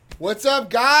What's up,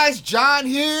 guys? John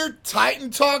here, Titan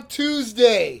Talk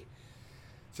Tuesday.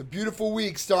 It's a beautiful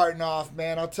week starting off,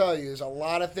 man. I'll tell you, there's a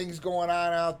lot of things going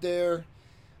on out there.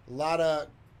 A lot of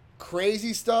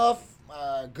crazy stuff,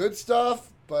 good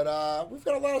stuff, but we've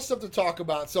got a lot of stuff to talk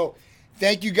about. So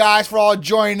thank you guys for all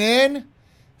joining in.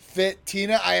 Fit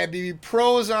Tina, IFBB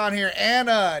Pros on here.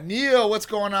 Anna, Neil, what's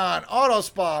going on? Auto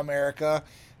Spa America.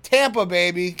 Tampa,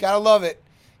 baby. Gotta love it.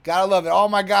 Gotta love it. All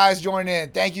my guys join in.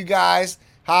 Thank you, guys.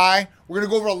 Hi. We're going to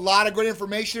go over a lot of great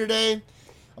information today.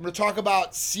 I'm going to talk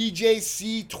about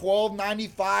CJC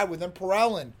 1295 with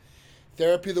Imparelin.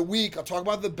 Therapy of the week. I'll talk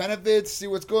about the benefits, see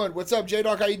what's good. What's up,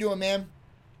 J-Dog? How you doing, man?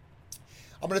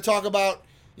 I'm going to talk about,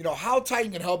 how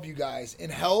Titan can help you guys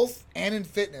in health and in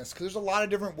fitness, because there's a lot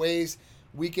of different ways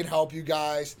we can help you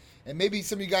guys. And maybe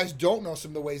some of you guys don't know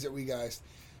some of the ways that we guys.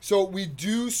 So we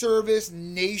do service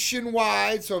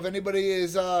nationwide. So if anybody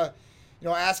is,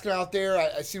 asking out there,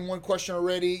 I've seen one question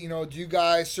already, do you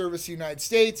guys service the United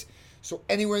States? So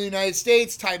anywhere in the United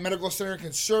States, Titan Medical Center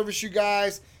can service you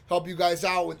guys, help you guys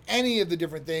out with any of the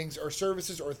different things or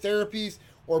services or therapies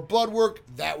or blood work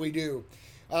that we do.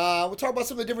 We'll talk about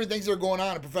some of the different things that are going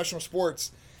on in professional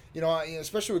sports,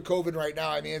 especially with COVID right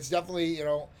now. I mean, it's definitely,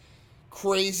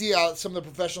 crazy how some of the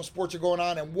professional sports are going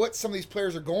on and what some of these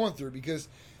players are going through, because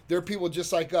they're people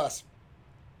just like us.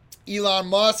 Elon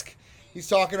Musk, he's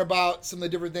talking about some of the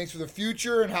different things for the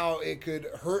future and how it could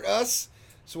hurt us.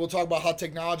 So we'll talk about how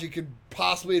technology could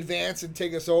possibly advance and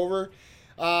take us over.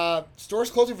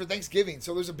 Stores closing for Thanksgiving,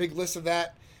 so there's a big list of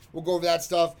that. We'll go over that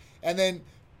stuff. And then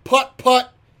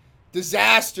putt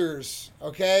disasters,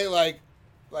 okay? Like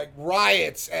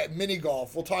riots at mini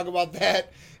golf. We'll talk about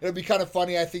that. It'll be kind of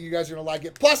funny. I think you guys are going to like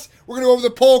it. Plus, we're going to go over the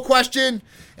poll question,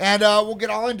 and we'll get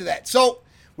all into that. So,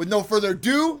 with no further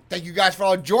ado, thank you guys for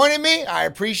all joining me. I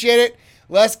appreciate it.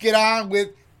 Let's get on with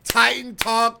Titan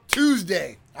Talk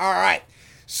Tuesday. All right.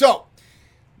 So,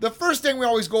 the first thing we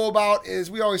always go about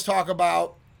is we always talk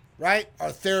about, right,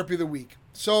 our therapy of the week.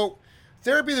 So,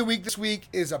 therapy of the week this week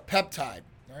is a peptide,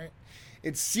 right?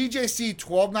 It's CJC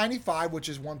 1295, which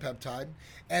is one peptide,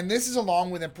 and this is along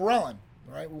with Imparelin,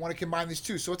 right? We want to combine these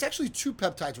two. So, it's actually two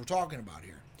peptides we're talking about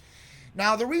here.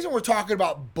 Now, the reason we're talking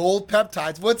about both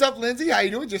peptides, what's up, Lindsay? How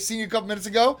you doing? Just seen you a couple minutes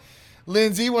ago.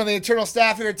 Lindsay, one of the internal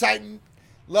staff here at Titan.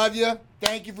 Love you.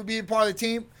 Thank you for being part of the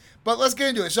team. But let's get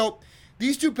into it. So,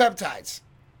 these two peptides,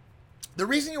 the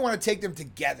reason you want to take them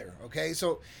together, okay?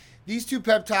 So, these two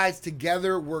peptides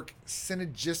together work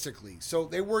synergistically. So,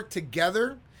 they work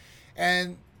together,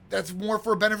 and that's more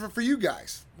for a benefit for you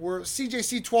guys. Where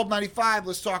CJC 1295,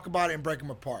 let's talk about it and break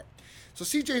them apart. So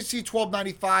CJC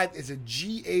 1295 is a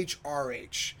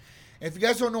GHRH. And if you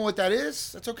guys don't know what that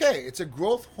is, that's okay. It's a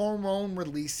growth hormone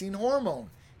releasing hormone,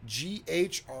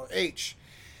 GHRH.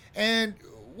 And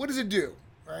what does it do?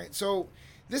 Right? So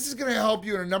this is going to help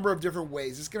you in a number of different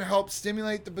ways. It's going to help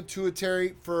stimulate the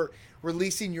pituitary for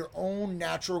releasing your own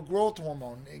natural growth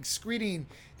hormone, excreting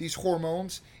these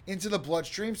hormones into the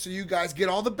bloodstream so you guys get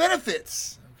all the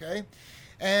benefits, okay?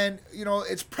 And,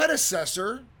 its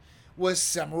predecessor was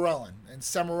Sermorelin. And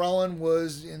Sermorelin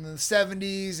was in the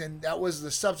 70s, and that was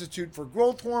the substitute for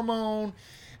growth hormone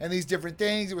and these different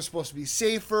things. It was supposed to be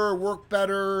safer, work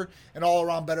better, and all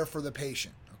around better for the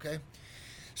patient, okay?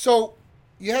 So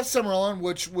you have Sermorelin,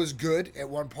 which was good at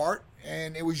one part,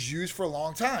 and it was used for a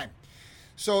long time.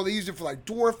 So they used it for like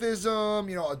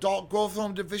dwarfism, adult growth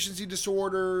hormone deficiency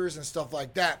disorders and stuff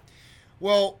like that.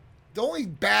 Well, the only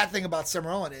bad thing about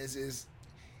Sermorelin is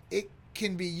it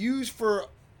can be used for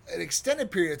an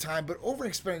extended period of time, but over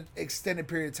an extended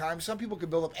period of time, some people can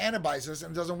build up antibodies to this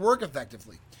and it doesn't work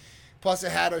effectively. Plus,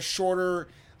 it had a shorter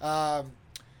time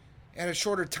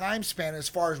span as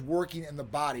far as working in the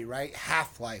body, right?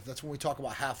 Half-life. That's when we talk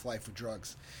about half-life for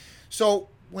drugs. So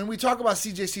when we talk about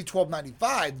CJC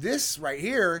 1295, this right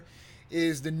here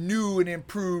is the new and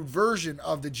improved version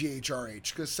of the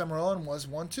GHRH, because Sermorelin was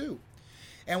one too.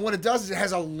 And what it does is it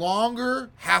has a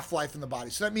longer half-life in the body.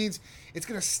 So that means it's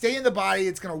going to stay in the body.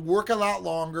 It's going to work a lot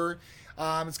longer.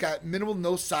 It's got minimal,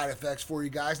 no side effects for you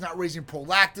guys, not raising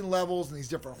prolactin levels and these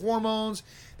different hormones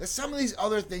that some of these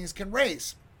other things can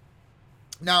raise.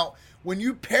 Now, when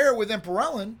you pair it with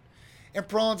Imparelin,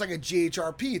 Imparelin's like a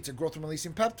GHRP. It's a growth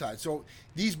releasing peptide. So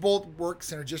these both work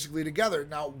synergistically together.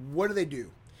 Now, what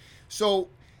do? So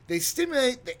they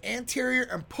stimulate the anterior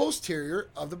and posterior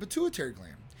of the pituitary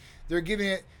gland. They're giving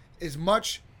it as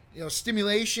much,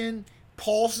 stimulation,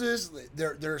 pulses.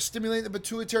 They're stimulating the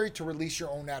pituitary to release your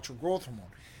own natural growth hormone.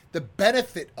 The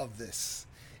benefit of this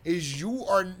is you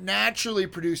are naturally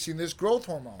producing this growth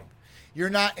hormone. You're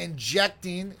not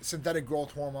injecting synthetic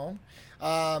growth hormone.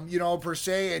 per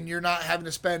se, and you're not having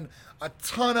to spend a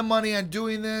ton of money on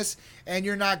doing this, and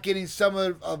you're not getting some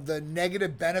of the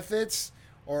negative benefits,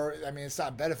 or, I mean, it's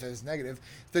not benefits, it's negative,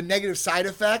 the negative side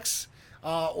effects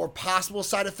or possible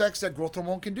side effects that growth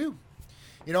hormone can do.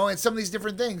 And some of these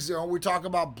different things, we talk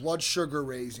about blood sugar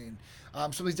raising,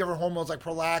 some of these different hormones like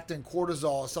prolactin,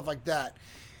 cortisol, stuff like that.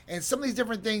 And some of these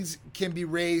different things can be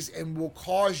raised and will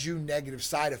cause you negative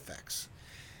side effects.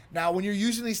 Now, when you're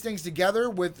using these things together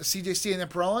with the CJC and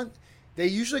Ipamorelin, they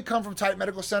usually come from Titan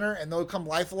Medical Center, and they'll come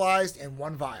lyophilized in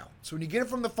one vial. So when you get it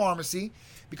from the pharmacy,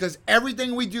 because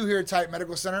everything we do here at Titan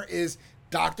Medical Center is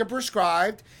doctor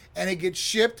prescribed, and it gets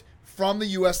shipped from the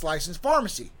U.S. licensed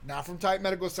pharmacy, not from Titan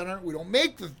Medical Center. We don't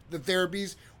make the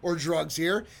therapies or drugs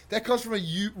here. That comes from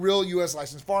a real U.S.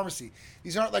 licensed pharmacy.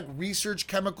 These aren't like research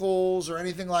chemicals or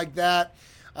anything like that.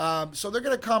 So they're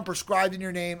going to come prescribed in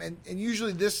your name, and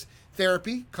usually this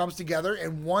therapy comes together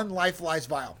in one lyophilized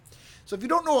vial. So if you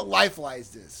don't know what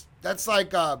lyophilized is, that's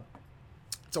like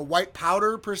it's a white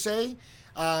powder per se.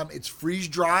 It's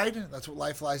freeze-dried. That's what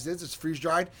lyophilized is. It's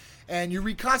freeze-dried. And you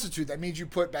reconstitute. That means you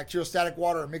put bacteriostatic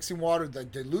water or mixing water, the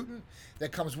dilutant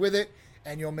that comes with it,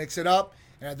 and you'll mix it up.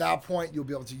 And at that point, you'll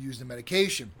be able to use the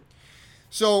medication.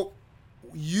 So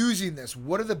using this,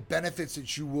 what are the benefits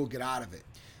that you will get out of it?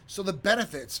 So the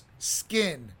benefits,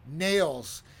 skin,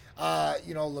 nails,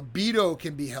 libido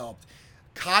can be helped.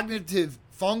 Cognitive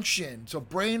function, so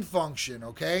brain function,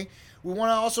 okay? We want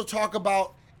to also talk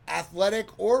about athletic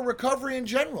or recovery in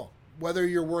general, whether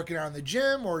you're working out in the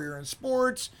gym or you're in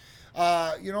sports,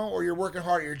 or you're working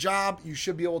hard at your job, you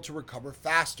should be able to recover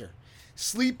faster.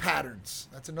 Sleep patterns,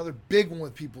 that's another big one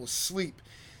with people, sleep.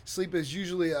 Sleep is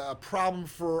usually a problem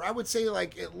for, I would say,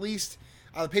 like at least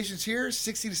the patients here,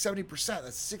 60 to 70%.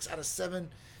 That's 6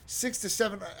 to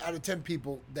 7 out of 10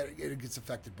 people that it gets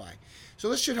affected by. So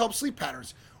this should help sleep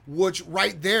patterns, which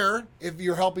right there, if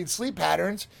you're helping sleep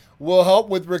patterns, will help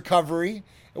with recovery.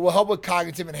 It will help with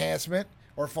cognitive enhancement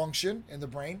or function in the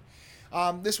brain.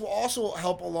 This will also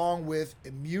help along with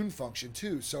immune function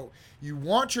too. So you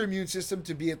want your immune system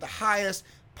to be at the highest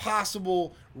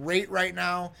possible rate right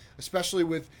now, especially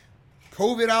with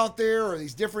COVID out there or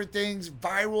these different things,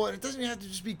 viral, and it doesn't even have to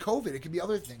just be COVID. It could be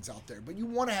other things out there, but you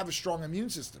want to have a strong immune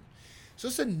system. So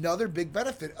it's another big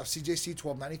benefit of CJC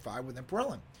 1295 with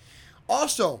Ipamorelin.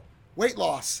 Also, weight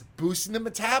loss, boosting the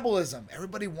metabolism.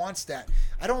 Everybody wants that.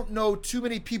 I don't know too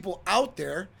many people out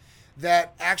there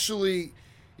that actually,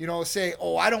 say,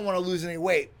 oh, I don't want to lose any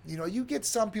weight. You get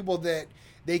some people that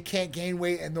they can't gain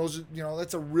weight, and those,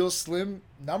 that's a real slim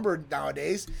number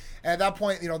nowadays. And at that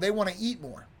point, they want to eat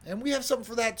more. And we have something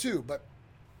for that too. But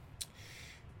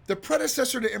the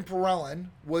predecessor to Ipamorelin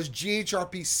was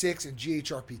GHRP6 and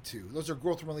GHRP2. Those are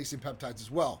growth releasing peptides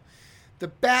as well. The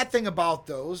bad thing about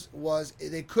those was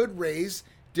they could raise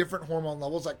different hormone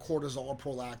levels like cortisol or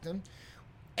prolactin,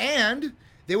 and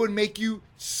they would make you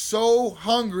so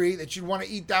hungry that you'd want to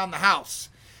eat down the house.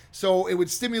 So it would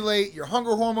stimulate your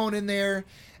hunger hormone in there,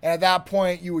 and at that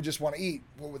point, you would just want to eat.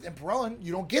 Well, with Ipamorelin,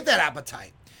 you don't get that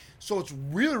appetite. So it's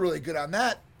really, really good on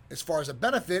that as far as a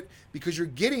benefit, because you're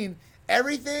getting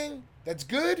everything that's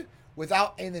good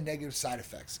without any of the negative side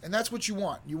effects. And that's what you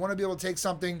want. You want to be able to take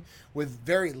something with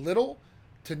very little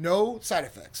to no side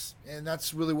effects. And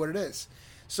that's really what it is.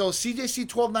 So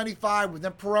CJC 1295 with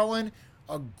Ipamorelin,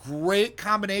 a great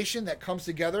combination that comes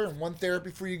together in one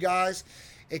therapy for you guys.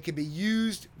 It can be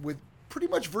used with pretty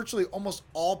much virtually almost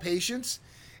all patients.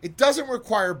 It doesn't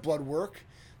require blood work.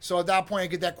 So at that point, I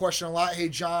get that question a lot. Hey,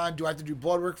 John, do I have to do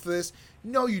blood work for this?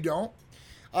 No, you don't.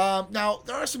 Now,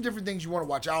 there are some different things you want to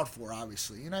watch out for,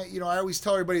 obviously. And I always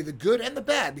tell everybody the good and the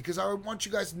bad, because I want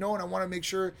you guys to know, and I want to make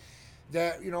sure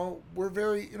that, we're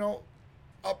very,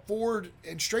 up forward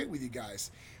and straight with you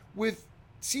guys. With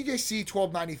CJC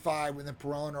 1295 with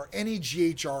Ipamorelin or any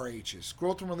GHRHs,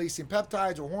 growth hormone releasing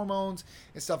peptides or hormones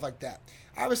and stuff like that.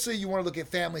 Obviously, you want to look at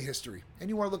family history, and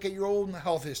you want to look at your own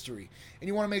health history, and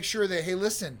you want to make sure that, hey,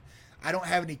 listen, I don't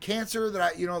have any cancer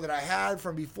that I had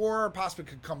from before, possibly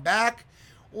could come back,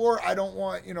 or I don't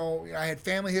want, I had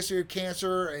family history of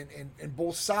cancer and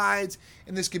both sides,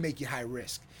 and this can make you high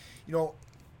risk.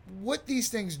 What these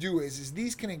things do is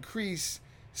these can increase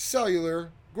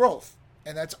cellular growth,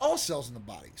 and that's all cells in the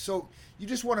body. So you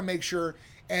just want to make sure,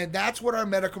 and that's what our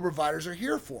medical providers are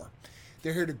here for.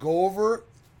 They're here to go over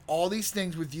all these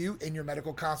things with you in your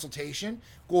medical consultation,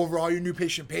 go over all your new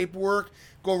patient paperwork,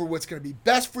 go over what's going to be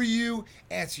best for you,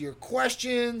 answer your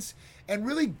questions, and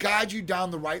really guide you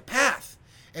down the right path.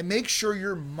 And make sure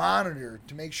you're monitored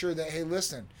to make sure that, hey,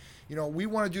 listen, we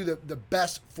want to do the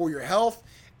best for your health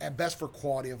and best for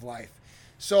quality of life.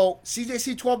 So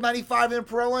CJC 1295 and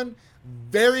Ipamorelin,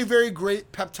 very, very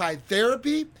great peptide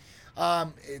therapy.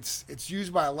 It's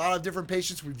used by a lot of different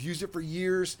patients. We've used it for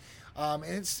years. And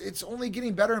it's only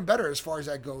getting better and better as far as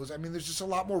that goes. I mean, there's just a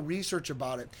lot more research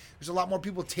about it. There's a lot more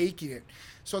people taking it.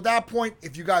 So at that point,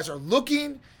 if you guys are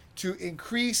looking to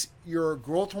increase your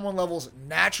growth hormone levels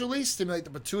naturally, stimulate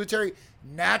the pituitary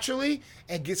naturally,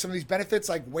 and get some of these benefits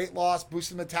like weight loss,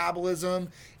 boosted metabolism,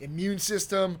 immune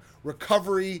system,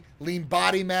 recovery, lean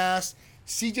body mass,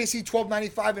 CJC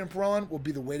 1295 and Ipamorelin will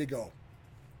be the way to go.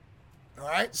 All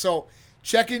right, so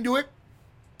check into it.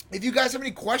 If you guys have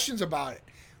any questions about it,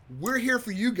 we're here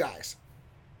for you guys.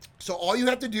 So all you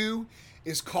have to do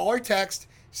is call or text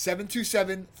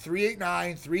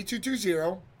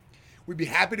 727-389-3220. We'd be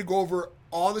happy to go over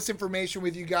all this information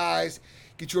with you guys,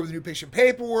 get you over the new patient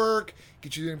paperwork,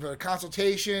 get you in for a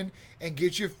consultation, and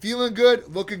get you feeling good,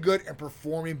 looking good, and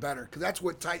performing better. Because that's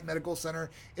what Titan Medical Center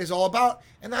is all about,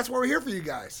 and that's why we're here for you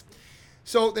guys.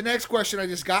 So the next question I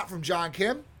just got from John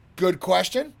Kim, good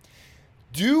question.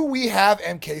 Do we have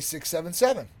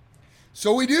MK677?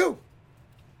 So we do.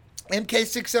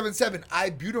 MK677,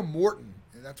 ibutamoren,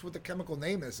 and that's what the chemical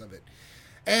name is of it.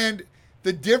 And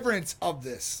the difference of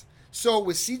this, so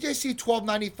with CJC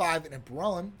 1295 and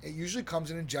Ipamorelin, it usually comes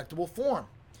in injectable form.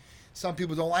 Some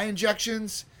people don't like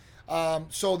injections.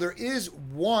 So there is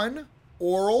one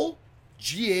oral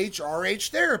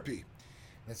GHRH therapy.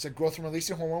 That's a growth and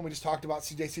releasing hormone. We just talked about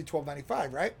CJC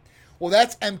 1295, right? Well,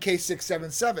 that's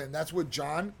MK677. That's what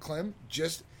John Klim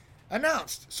just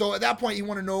announced. So at that point, you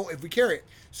want to know if we carry it.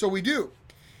 So we do.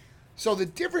 So the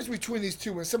difference between these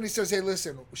two, when somebody says, hey,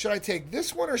 listen, should I take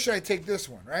this one or should I take this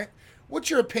one, right? What's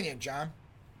your opinion, John?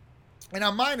 And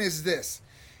now mine is this.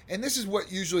 And this is what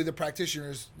usually the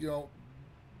practitioners,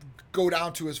 go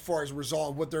down to as far as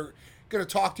resolve, what they're going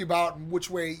to talk to you about and which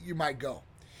way you might go.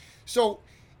 So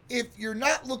if you're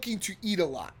not looking to eat a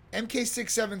lot,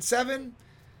 MK677,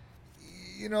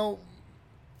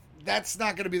 that's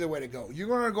not going to be the way to go. You're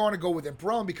going to go with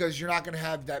Ipamorelin because you're not going to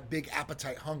have that big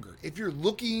appetite hunger. If you're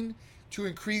looking to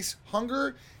increase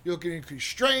hunger, you're looking to increase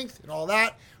strength and all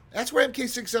that, that's where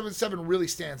MK677 really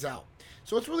stands out.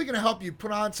 So it's really going to help you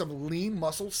put on some lean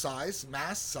muscle size,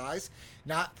 mass size,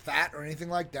 not fat or anything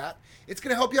like that. It's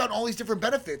going to help you out in all these different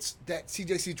benefits that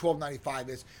CJC 1295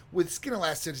 is, with skin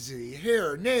elasticity,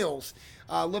 hair, nails,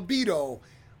 libido,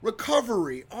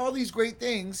 recovery, all these great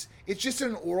things. It's just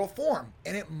in an oral form,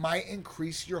 and it might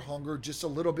increase your hunger just a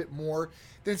little bit more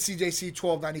than CJC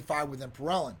 1295 with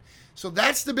Ipamorelin. So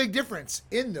that's the big difference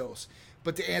in those.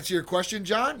 But to answer your question,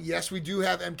 John, yes, we do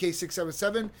have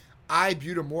MK677,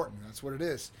 ibutamoren. That's what it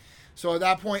is. So at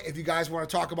that point, if you guys want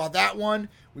to talk about that one,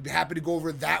 we'd be happy to go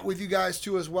over that with you guys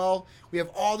too as well. We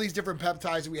have all these different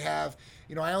peptides that we have.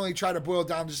 I only try to boil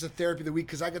down just the therapy of the week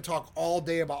because I could talk all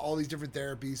day about all these different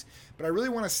therapies, but I really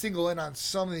want to single in on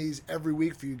some of these every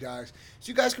week for you guys, so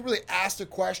you guys can really ask the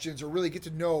questions or really get to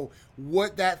know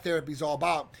what that therapy is all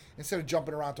about instead of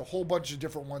jumping around to a whole bunch of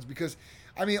different ones, because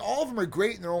all of them are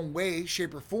great in their own way,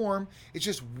 shape, or form. It's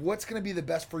just what's going to be the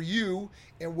best for you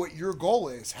and what your goal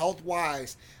is,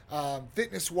 health-wise,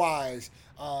 fitness-wise,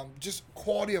 just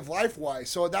quality of life-wise.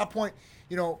 So at that point,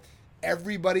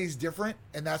 everybody's different,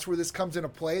 and that's where this comes into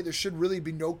play. There should really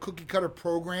be no cookie-cutter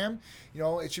program.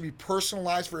 It should be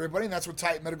personalized for everybody, and that's what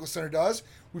Titan Medical Center does.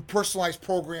 We personalize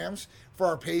programs for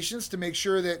our patients to make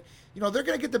sure that, they're going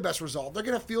to get the best result. They're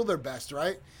going to feel their best,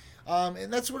 right?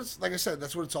 And that's what it's, like I said,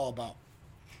 that's what it's all about.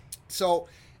 So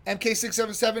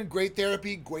MK677, great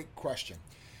therapy, great question.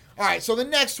 All right, so the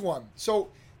next one. So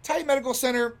Titan Medical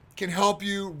Center can help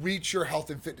you reach your health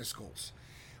and fitness goals.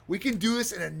 We can do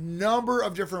this in a number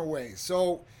of different ways.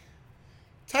 So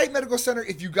Titan Medical Center,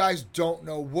 if you guys don't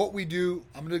know what we do,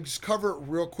 I'm going to just cover it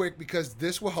real quick because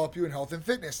this will help you in health and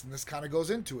fitness, and this kind of goes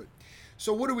into it.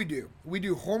 So what do? We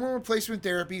do hormone replacement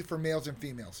therapy for males and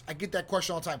females. I get that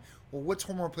question all the time. Well, what's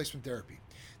hormone replacement therapy?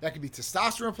 That could be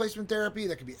testosterone replacement therapy.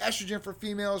 That could be estrogen for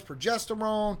females,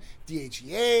 progesterone,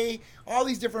 DHEA, all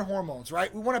these different hormones,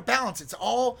 right? We want to balance. It's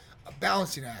all a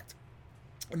balancing act.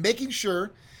 And making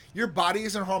sure your body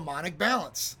is in harmonic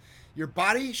balance. Your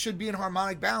body should be in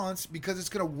harmonic balance because it's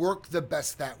going to work the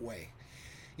best that way.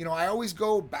 I always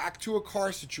go back to a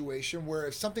car situation where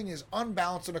if something is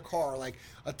unbalanced in a car, like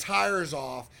a tire's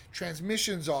off,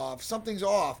 transmission's off, something's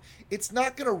off, it's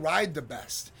not going to ride the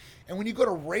best. And when you go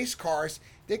to race cars,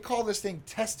 they call this thing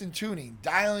test and tuning,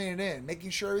 dialing it in,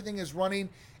 making sure everything is running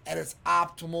at its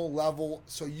optimal level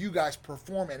so you guys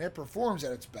perform and it performs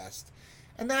at its best.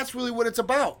 And that's really what it's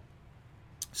about.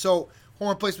 So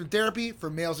hormone replacement therapy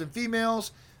for males and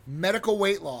females, medical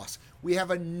weight loss. We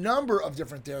have a number of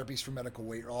different therapies for medical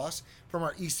weight loss, from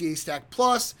our ECA Stack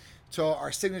Plus to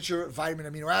our signature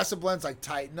vitamin amino acid blends like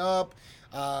Tighten Up,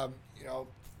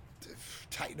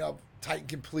 Tighten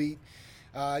Complete.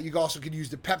 You also can use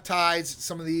the peptides,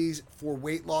 some of these for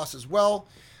weight loss as well.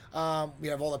 We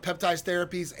have all the peptides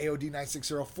therapies, AOD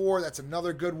 9604, that's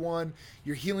another good one.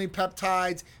 Your healing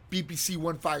peptides, BPC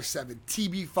 157,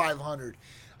 TB 500.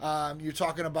 You're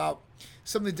talking about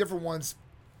some of the different ones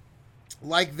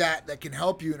like that can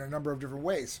help you in a number of different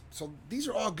ways. So these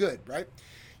are all good, right?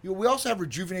 We also have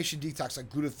rejuvenation detox like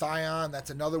glutathione.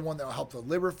 That's another one that will help the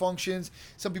liver functions.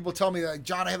 Some people tell me, like,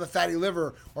 John, I have a fatty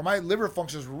liver, or my liver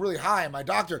functions were really high. And my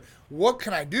doctor, what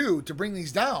can I do to bring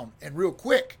these down and real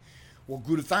quick? Well,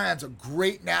 glutathione's a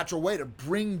great natural way to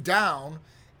bring down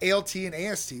ALT and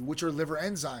AST, which are liver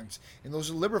enzymes. And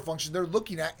those are liver functions they're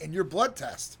looking at in your blood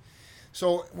test.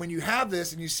 So when you have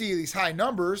this and you see these high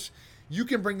numbers, you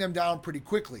can bring them down pretty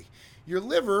quickly. Your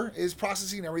liver is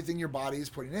processing everything your body is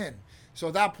putting in. So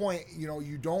at that point,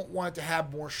 you don't want to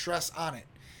have more stress on it.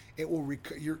 It will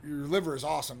your liver is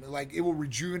awesome. Like, it will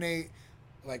rejuvenate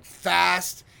like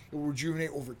fast. It will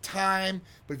rejuvenate over time.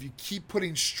 But if you keep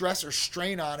putting stress or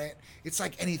strain on it, it's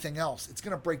like anything else. It's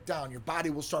going to break down. Your body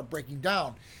will start breaking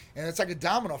down. And it's like a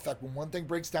domino effect. When one thing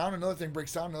breaks down, another thing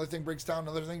breaks down, another thing breaks down,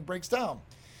 another thing breaks down.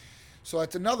 So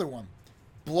that's another one.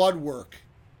 Blood work.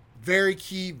 Very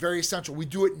key, very essential. We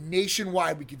do it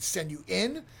nationwide. We can send you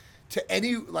in to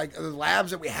any the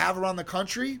labs that we have around the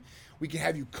country. We can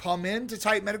have you come in to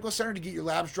Titan Medical Center to get your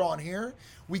labs drawn here.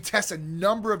 We test a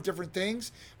number of different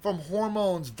things, from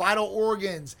hormones, vital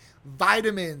organs,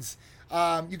 vitamins.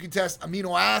 You can test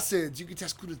amino acids. You can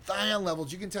test glutathione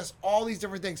levels. You can test all these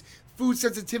different things. Food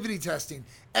sensitivity testing,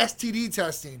 STD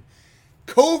testing,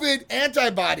 COVID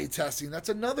antibody testing. That's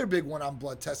another big one on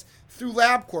blood tests through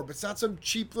LabCorp. It's not some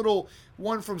cheap little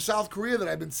one from South Korea that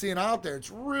I've been seeing out there. It's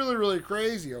really, really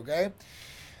crazy, okay?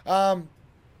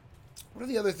 What are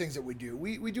the other things that we do?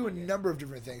 We do a number of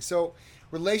different things. So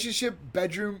relationship,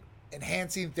 bedroom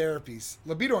enhancing therapies,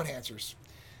 libido enhancers.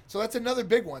 So that's another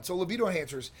big one. So libido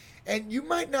enhancers. And you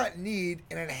might not need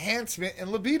an enhancement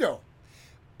in libido,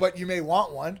 but you may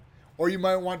want one, or you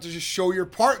might want to just show your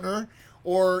partner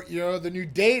or the new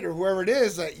date or whoever it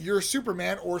is that you're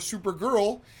Superman or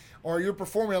Supergirl, or you're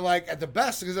performing like at the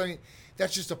best, because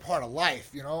that's just a part of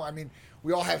life.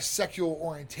 We all have sexual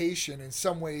orientation in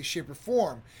some way, shape, or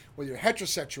form, whether you're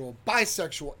heterosexual,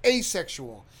 bisexual,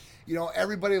 asexual.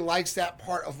 Everybody likes that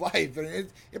part of life, and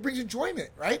it brings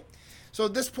enjoyment, right? So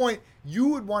at this point, you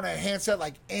would want to enhance that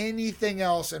like anything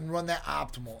else and run that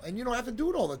optimal. And you don't have to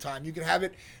do it all the time. You can have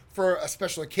it for a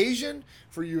special occasion,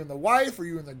 for you and the wife, or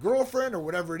you and the girlfriend, or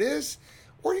whatever it is.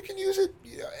 Or you can use it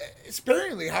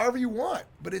sparingly, however you want.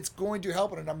 But it's going to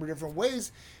help in a number of different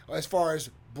ways as far as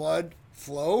blood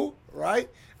flow, right?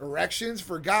 Erections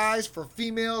for guys, for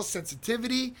females,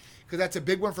 sensitivity, because that's a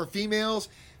big one for females.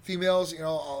 Females,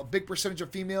 a big percentage of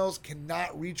females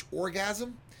cannot reach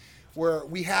orgasm, where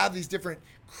we have these different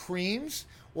creams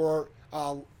or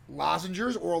oral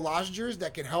lozengers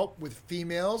that can help with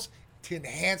females to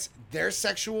enhance their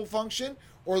sexual function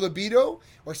or libido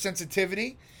or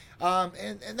sensitivity.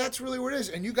 And that's really what it is.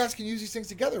 And you guys can use these things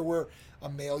together, where a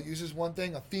male uses one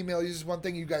thing, a female uses one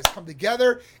thing, you guys come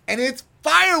together, and it's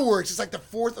fireworks. It's like the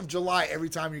 4th of July every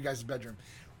time in your guys' bedroom.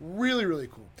 Really, really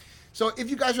cool. So if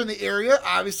you guys are in the area,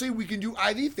 obviously we can do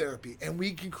IV therapy, and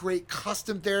we can create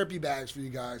custom therapy bags for you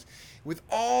guys with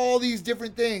all these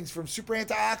different things, from super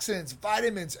antioxidants,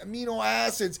 vitamins, amino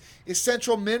acids,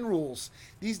 essential minerals,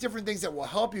 these different things that will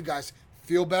help you guys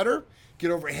feel better, get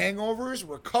over hangovers,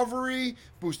 recovery,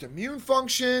 boost immune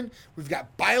function. We've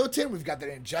got biotin. We've got that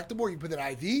injectable. You put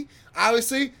that IV.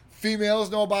 Obviously, females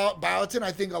know about biotin,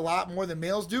 I think, a lot more than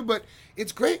males do, but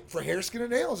it's great for hair, skin, and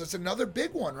nails. It's another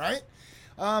big one, right?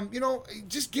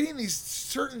 Just getting these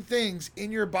certain things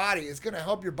in your body is going to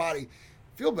help your body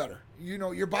feel better.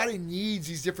 Your body needs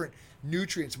these different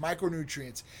nutrients,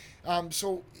 micronutrients,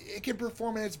 so it can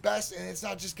perform at its best, and it's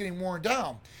not just getting worn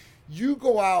down. You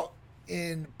go out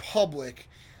in public,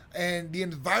 and the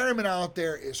environment out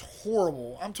there is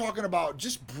horrible. I'm talking about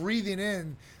just breathing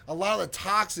in a lot of the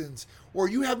toxins, or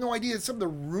you have no idea some of the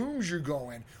rooms you go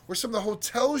in, or some of the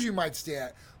hotels you might stay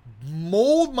at.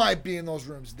 Mold might be in those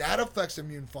rooms. That affects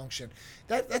immune function.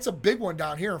 That's a big one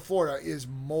down here in Florida, is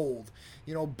mold.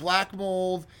 Black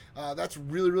mold, that's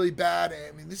really, really bad.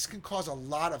 I mean, this can cause a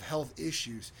lot of health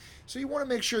issues. So you want to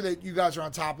make sure that you guys are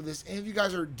on top of this. And if you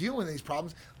guys are dealing with these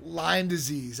problems, Lyme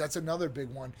disease, that's another big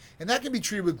one. And that can be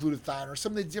treated with glutathione or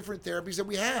some of the different therapies that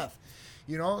we have.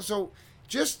 So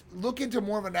just look into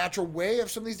more of a natural way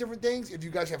of some of these different things. If you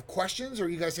guys have questions or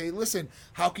you guys say, listen,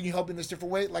 how can you help in this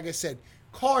different way? Like I said,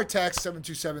 call or text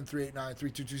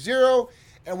 727-389-3220,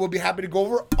 and we'll be happy to go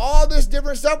over all this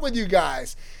different stuff with you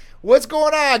guys. What's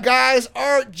going on, guys?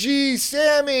 Art G,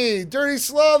 Sammy, Dirty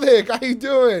Slavic, how you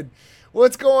doing?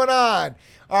 What's going on?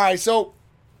 All right, so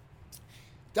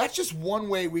that's just one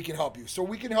way we can help you. So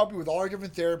we can help you with all our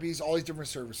different therapies, all these different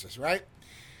services, right?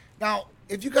 Now,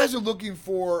 if you guys are looking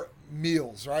for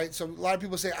meals, right? So a lot of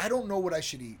people say, I don't know what I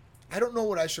should eat. I don't know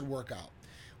what I should work out.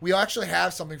 We actually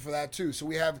have something for that too. So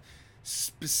we have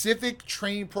specific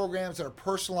training programs that are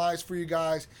personalized for you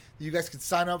guys that you guys can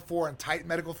sign up for on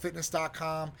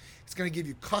TitanMedicalFitness.com. It's going to give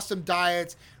you custom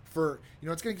diets for,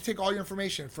 it's going to take all your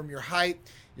information from your height,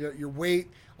 your weight,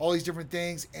 all these different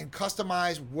things, and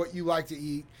customize what you like to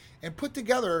eat and put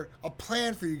together a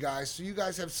plan for you guys so you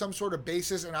guys have some sort of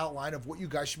basis and outline of what you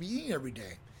guys should be eating every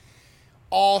day.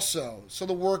 Also, so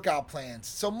the workout plans.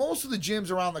 So most of the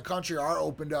gyms around the country are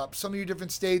opened up. Some of you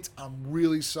different states, I'm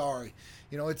really sorry.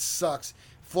 It sucks.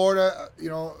 Florida,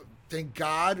 thank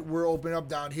God we're open up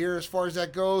down here as far as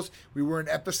that goes. We were an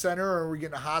epicenter and we're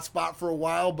getting a hot spot for a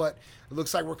while, but it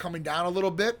looks like we're coming down a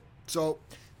little bit. So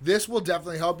this will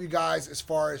definitely help you guys as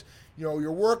far as,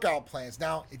 your workout plans.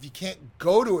 Now, if you can't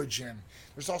go to a gym,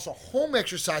 there's also home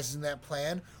exercises in that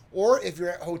plan, or if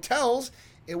you're at hotels,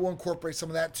 it will incorporate some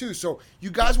of that too. So you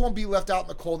guys won't be left out in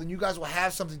the cold, and you guys will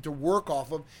have something to work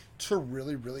off of to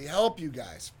really, really help you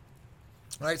guys.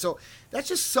 All right, so that's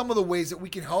just some of the ways that we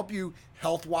can help you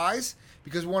health-wise,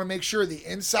 because we want to make sure the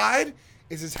inside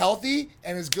is as healthy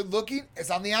and as good-looking as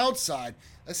on the outside,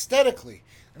 aesthetically,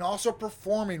 and also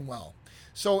performing well.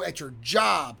 So at your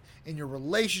job, in your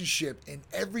relationship, in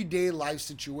everyday life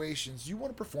situations, you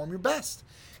want to perform your best.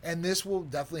 And this will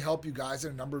definitely help you guys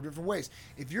in a number of different ways.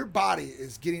 If your body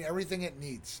is getting everything it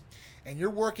needs and you're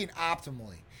working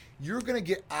optimally, you're going to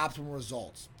get optimal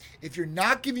results. If you're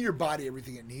not giving your body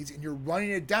everything it needs and you're running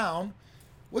it down,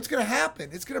 what's going to happen?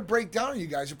 It's going to break down on you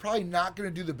guys. You're probably not going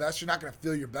to do the best. You're not going to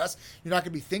feel your best. You're not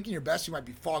going to be thinking your best. You might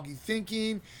be foggy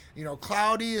thinking,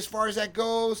 cloudy as far as that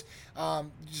goes.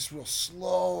 Just real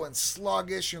slow and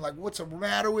sluggish. You're like, what's the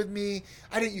matter with me?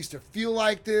 I didn't used to feel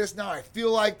like this. Now I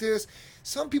feel like this.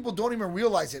 Some people don't even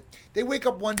realize it. They wake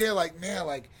up one day like, man,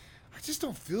 I just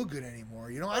don't feel good anymore.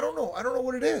 I don't know. I don't know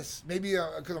what it is. Maybe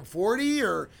because I'm 40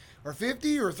 or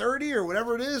 50 or 30 or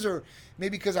whatever it is, or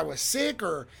maybe because I was sick,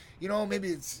 or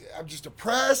maybe I'm just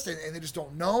depressed and they just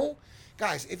don't know.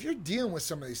 Guys, if you're dealing with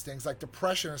some of these things like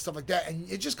depression and stuff like that, and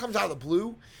it just comes out of the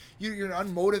blue, you're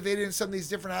unmotivated in some of these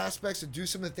different aspects to do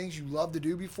some of the things you love to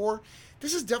do before,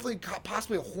 this is definitely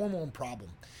possibly a hormone problem,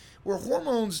 where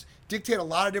hormones dictate a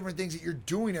lot of different things that you're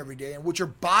doing every day and what your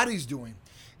body's doing.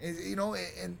 And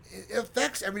it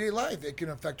affects everyday life. It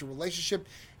can affect your relationship,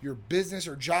 your business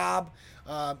or job,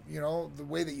 the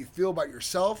way that you feel about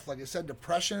yourself, like I said,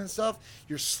 depression and stuff,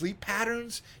 your sleep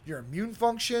patterns, your immune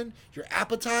function, your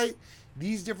appetite.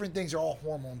 These different things are all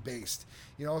hormone based.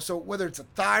 So whether it's a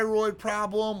thyroid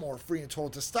problem or free and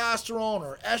total testosterone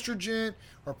or estrogen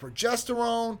or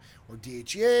progesterone or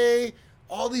DHEA,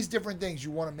 all these different things,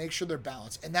 you want to make sure they're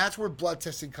balanced. And that's where blood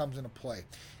testing comes into play.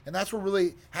 And that's where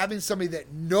really having somebody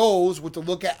that knows what to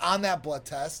look at on that blood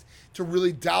test to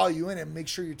really dial you in and make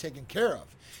sure you're taken care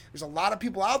of. There's a lot of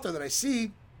people out there that I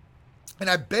see, and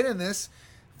I've been in this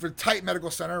for Titan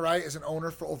Medical Center, right, as an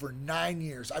owner for over 9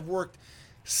 years. I've worked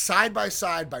side by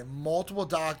side by multiple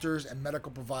doctors and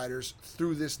medical providers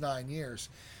through this 9 years.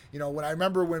 When I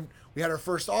remember when we had our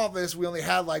first office, we only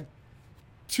had like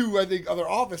 2, I think, other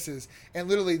offices. And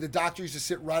literally the doctor used to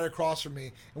sit right across from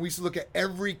me. And we used to look at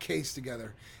every case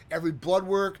together. Every blood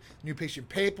work, new patient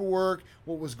paperwork,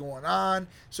 what was going on.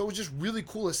 So it was just really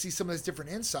cool to see some of this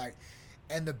different insight.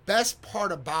 And the best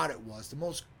part about it was, the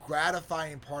most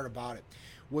gratifying part about it,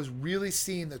 was really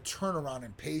seeing the turnaround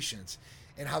in patients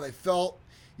and how they felt,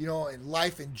 in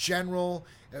life in general,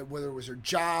 whether it was their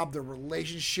job, their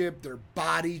relationship, their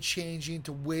body changing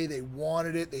to the way they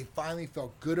wanted it. They finally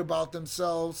felt good about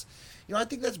themselves. I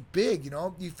think that's big.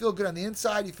 You feel good on the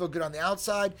inside, you feel good on the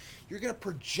outside. You're going to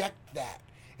project that.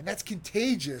 And that's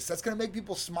contagious. That's going to make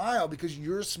people smile because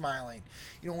you're smiling.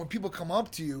 When people come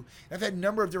up to you, and I've had a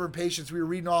number of different patients. We were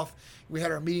reading off, we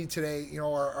had our meeting today,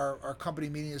 our company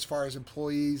meeting as far as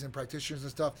employees and practitioners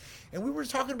and stuff. And we were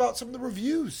talking about some of the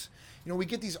reviews. We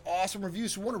get these awesome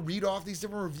reviews. So we want to read off these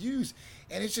different reviews.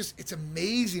 And it's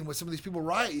amazing what some of these people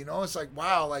write. It's like,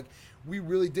 wow, we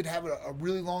really did have a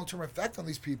really long-term effect on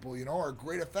these people, or a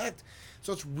great effect.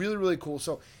 So it's really, really cool.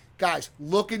 So guys,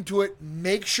 look into it.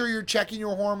 Make sure you're checking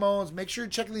your hormones. Make sure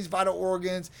you're checking these vital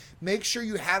organs. Make sure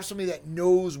you have somebody that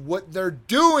knows what they're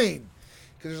doing.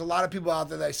 because there's a lot of people out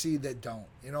there that I see that don't,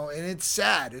 and it's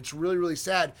sad. It's really, really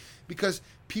sad because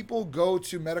people go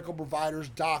to medical providers,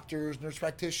 doctors, nurse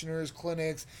practitioners,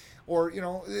 clinics, or,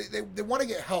 they want to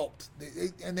get helped.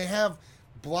 And they have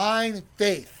blind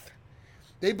faith.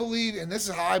 They believe, and this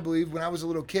is how I believed when I was a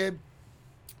little kid.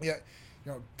 Yeah,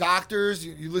 doctors,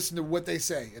 you listen to what they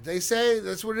say. If they say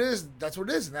that's what it is, that's what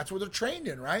it is, and that's what they're trained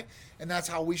in, right? And that's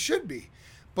how we should be.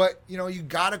 But, you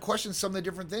got to question some of the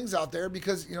different things out there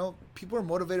because, people are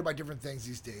motivated by different things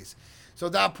these days. So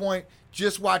at that point,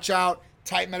 just watch out.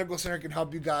 Titan Medical Center can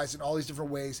help you guys in all these different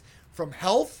ways, from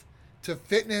health to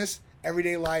fitness,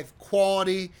 everyday life,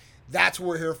 quality. That's what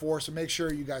we're here for. So make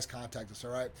sure you guys contact us,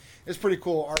 all right? It's pretty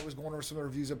cool. Art was going over some of the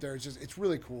reviews up there. It's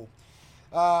really cool.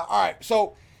 All right,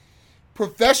 so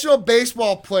professional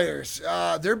baseball players,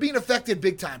 they're being affected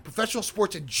big time. Professional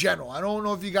sports in general. I don't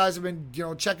know if you guys have been,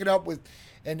 checking up with,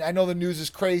 and I know the news is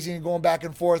crazy and going back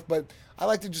and forth, but I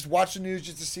like to just watch the news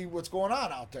just to see what's going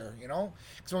on out there,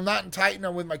 Because I'm not in Titan,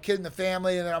 I'm with my kid and the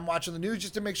family, and then I'm watching the news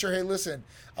just to make sure, hey, listen,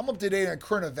 I'm up to date on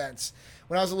current events.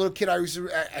 When I was a little kid, I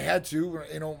had to,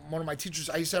 one of my teachers,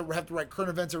 I used to have to write current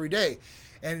events every day.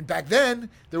 And back then,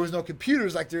 there was no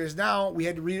computers like there is now. We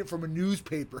had to read it from a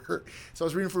newspaper. So I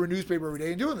was reading from a newspaper every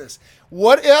day and doing this.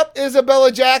 What up,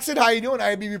 Isabella Jackson? How you doing?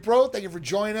 IBB Pro. Thank you for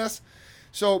joining us.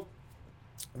 So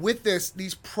with this,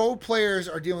 these pro players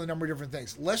are dealing with a number of different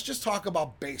things. Let's just talk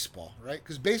about baseball, right?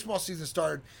 Because baseball season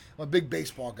started. I'm a big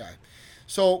baseball guy.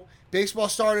 So baseball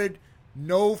started.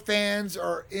 No fans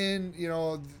are in,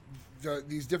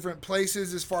 these different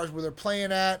places as far as where they're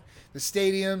playing at, the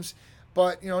stadiums.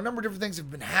 But, a number of different things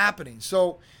have been happening.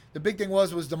 So the big thing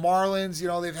was the Marlins,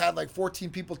 they've had like 14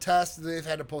 people test. They've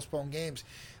had to postpone games.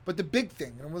 But the big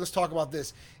thing, and let's talk about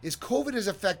this, is COVID is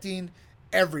affecting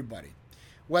everybody.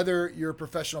 Whether you're a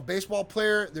professional baseball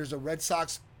player, there's a Red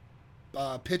Sox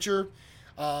pitcher.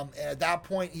 And at that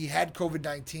point, he had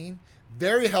COVID-19.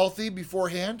 Very healthy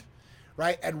beforehand,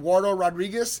 right? Eduardo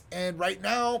Rodriguez. And right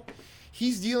now,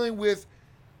 he's dealing with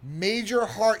major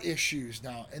heart issues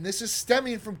now, and this is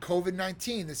stemming from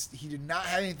COVID-19. He did not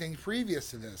have anything previous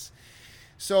to this.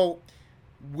 So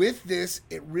with this,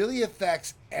 it really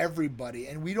affects everybody,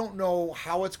 and we don't know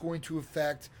how it's going to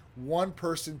affect one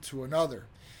person to another.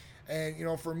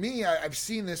 And, for me, I've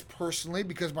seen this personally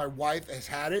because my wife has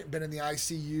had it, been in the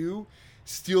ICU,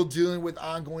 still dealing with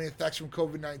ongoing effects from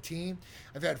COVID-19.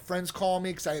 I've had friends call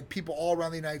me because I have people all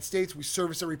around the United States. We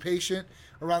service every patient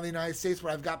around the United States,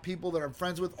 but I've got people that I'm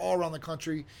friends with all around the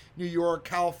country: New York,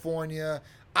 California,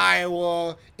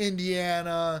 Iowa,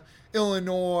 Indiana,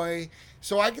 Illinois.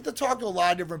 So I get to talk to a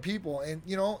lot of different people, and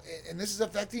and this is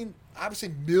affecting obviously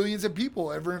millions of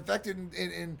people ever infected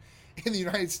in the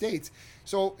United States.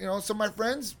 So some of my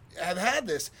friends have had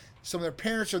this. Some of their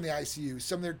parents are in the ICU.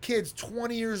 Some of their kids,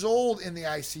 20 years old, in the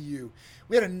ICU.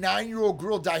 We had a 9-year-old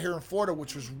girl die here in Florida,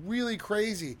 which was really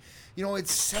crazy.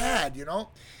 It's sad,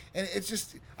 and it's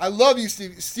just, I love you,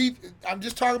 Steve. Steve, I'm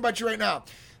just talking about you right now.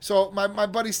 So my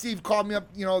buddy Steve called me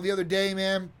up, the other day,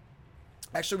 man.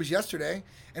 Actually, it was yesterday,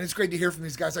 and it's great to hear from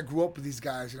these guys. I grew up with these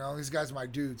guys, these guys are my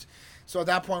dudes. So at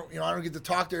that point, I don't get to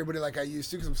talk to everybody like I used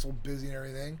to because I'm so busy and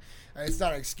everything. And it's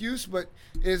not an excuse, but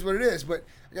it is what it is. But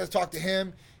I got to talk to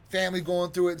him, family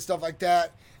going through it and stuff like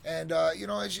that. And,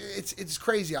 it's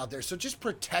crazy out there. So just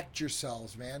protect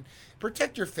yourselves, man.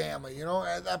 Protect your family.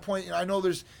 At that point, I know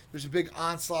there's a big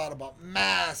onslaught about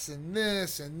masks and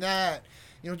this and that.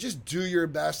 Just do your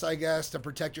best, I guess, to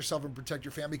protect yourself and protect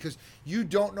your family, because you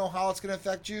don't know how it's going to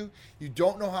affect you. You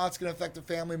don't know how it's going to affect a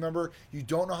family member. You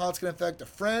don't know how it's going to affect a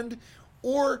friend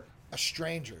or a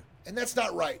stranger. And that's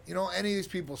not right, any of these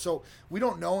people. So we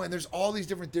don't know, and there's all these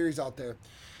different theories out there.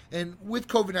 And with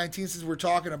COVID-19, since we're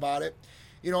talking about it,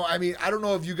 I don't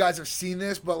know if you guys have seen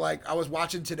this, but like I was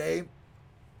watching today,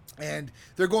 and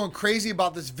they're going crazy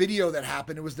about this video that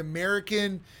happened. It was the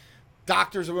American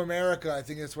Doctors of America, I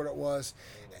think that's what it was.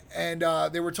 And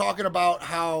they were talking about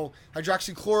how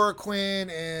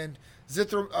hydroxychloroquine and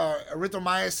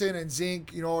erythromycin and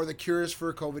zinc, are the cures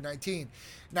for COVID-19.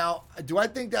 Now, do I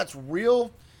think that's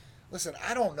real? Listen,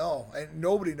 I don't know, and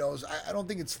nobody knows. I don't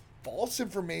think it's false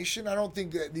information. I don't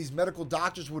think that these medical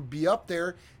doctors would be up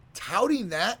there touting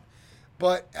that.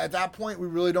 But at that point, we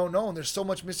really don't know. And there's so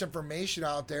much misinformation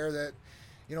out there that,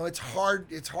 it's hard.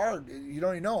 It's hard. You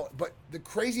don't even know. But the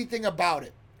crazy thing about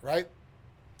it, right?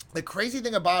 The crazy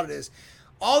thing about it is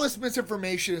all this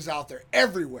misinformation is out there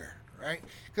everywhere, right?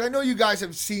 Because I know you guys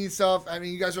have seen stuff.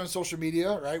 You guys are on social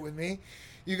media, right, with me.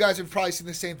 You guys have probably seen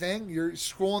the same thing. You're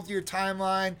scrolling through your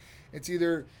timeline. It's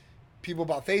either people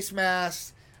about face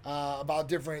masks, about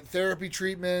different therapy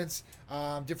treatments,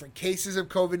 different cases of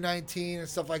COVID-19 and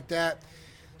stuff like that.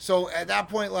 So at that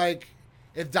point, like,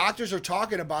 if doctors are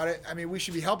talking about it, I mean, we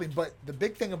should be helping. But the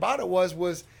big thing about it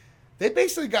was they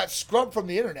basically got scrubbed from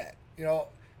the internet.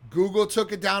 Google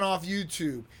took it down off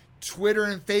YouTube. Twitter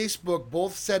and Facebook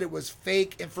both said it was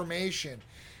fake information.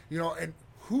 And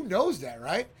who knows that,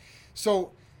 right?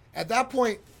 So at that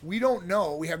point, we don't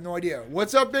know. We have no idea.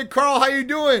 What's up, Big Carl? How you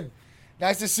doing?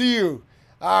 Nice to see you.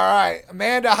 All right.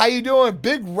 Amanda, how you doing?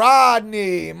 Big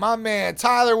Rodney, my man.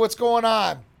 Tyler, what's going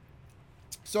on?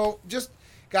 So just,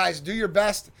 guys, do your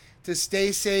best to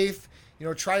stay safe.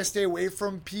 Try to stay away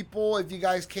from people if you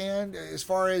guys can, as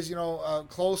far as,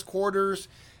 close quarters,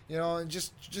 and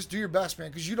just do your best, man,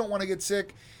 because you don't want to get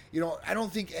sick. I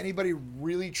don't think anybody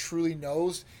really truly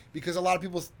knows, because a lot of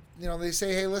people, they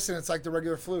say, hey, listen, it's like the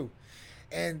regular flu.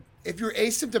 And if you're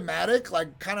asymptomatic,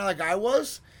 kind of like I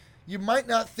was, you might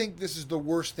not think this is the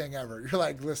worst thing ever. You're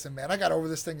like, listen, man, I got over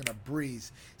this thing in a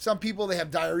breeze. Some people, they have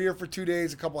diarrhea for 2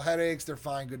 days, a couple headaches, they're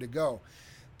fine, good to go.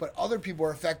 But other people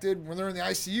are affected. When they're in the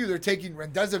ICU, they're taking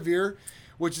remdesivir,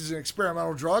 which is an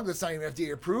experimental drug that's not even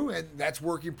FDA approved, and that's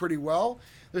working pretty well.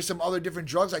 There's some other different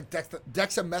drugs like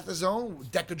dexamethasone,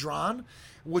 Decadron,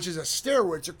 which is a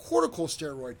steroid. It's a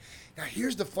corticosteroid. Now,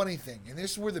 here's the funny thing, and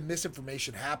this is where the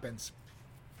misinformation happens.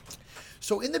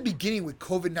 So in the beginning with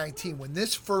COVID-19, when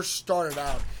this first started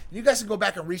out, and you guys can go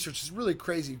back and research, it's really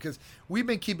crazy because we've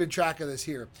been keeping track of this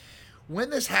here. When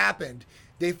this happened,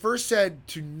 they first said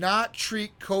to not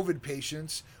treat COVID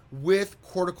patients with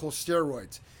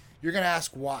corticosteroids. You're going to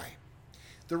ask why.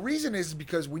 The reason is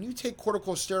because when you take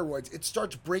corticosteroids, it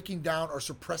starts breaking down or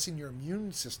suppressing your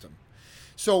immune system.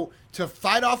 So to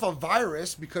fight off a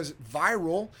virus, because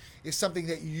viral is something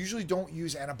that you usually don't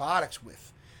use antibiotics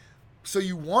with. So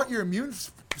you want your immune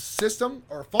system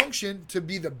or function to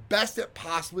be the best it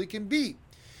possibly can be.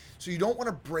 So you don't want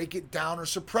to break it down or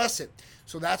suppress it.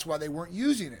 So that's why they weren't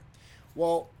using it.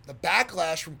 Well, the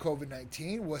backlash from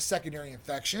COVID-19 was secondary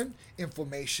infection,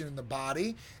 inflammation in the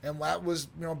body, and that was,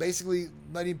 basically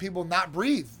letting people not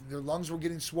breathe. Their lungs were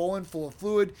getting swollen, full of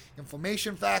fluid,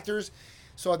 inflammation factors.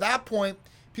 So at that point,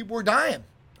 people were dying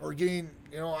or getting,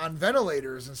 on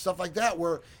ventilators and stuff like that,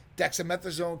 where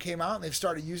dexamethasone came out and they've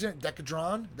started using it,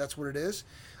 Decadron, that's what it is.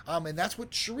 And that's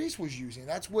what Charisse was using.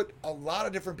 That's what a lot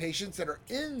of different patients that are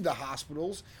in the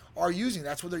hospitals are using.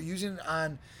 That's what they're using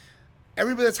on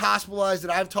everybody that's hospitalized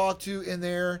that I've talked to in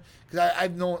there. Because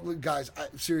I've known, guys,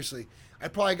 seriously, I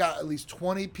probably got at least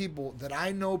 20 people that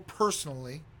I know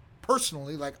personally,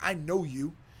 like I know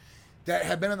you, that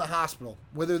have been in the hospital,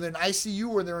 whether they're in ICU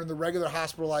or they're in the regular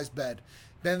hospitalized bed.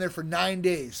 Been there for 9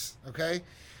 days, okay?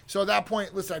 So at that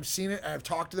point, listen, I've seen it, and I've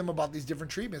talked to them about these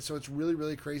different treatments, so it's really,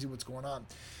 really crazy what's going on.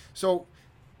 So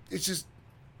it's just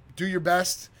do your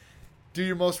best, do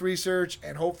your most research,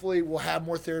 and hopefully we'll have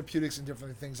more therapeutics and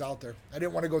different things out there. I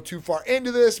didn't want to go too far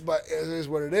into this, but it is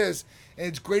what it is, and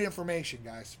it's great information,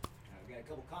 guys. We got a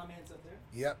couple comments up there.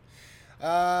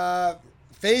 Yep.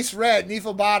 Face red, knee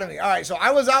phlebotomy. All right, so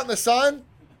I was out in the sun.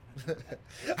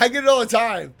 I get it all the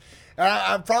time.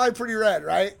 I'm probably pretty red,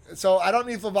 right? So I don't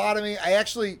need phlebotomy.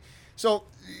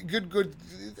 Good.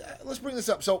 Let's bring this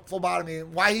up. So phlebotomy,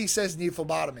 why he says need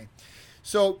phlebotomy.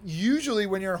 So usually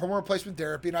when you're in hormone replacement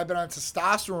therapy, and I've been on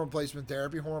testosterone replacement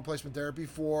therapy, hormone replacement therapy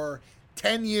for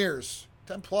 10 years,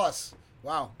 10 plus.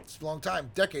 Wow, it's a long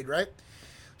time, decade, right?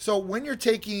 So when you're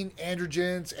taking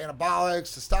androgens,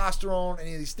 anabolics, testosterone,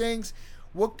 any of these things,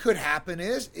 what could happen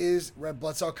is red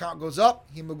blood cell count goes up,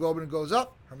 hemoglobin goes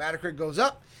up, hematocrit goes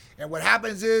up, and what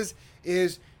happens is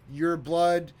your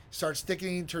blood starts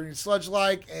thickening, turning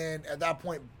sludge-like, and at that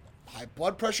point, high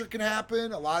blood pressure can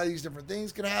happen. A lot of these different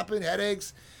things can happen,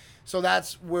 headaches. So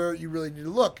that's where you really need to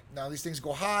look. Now, these things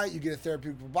go high. You get a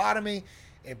therapeutic phlebotomy.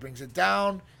 It brings it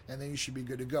down, and then you should be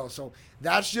good to go. So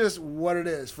that's just what it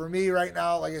is. For me right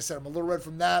now, like I said, I'm a little red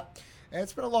from that. And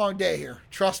it's been a long day here.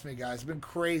 Trust me, guys. It's been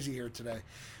crazy here today.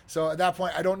 So at that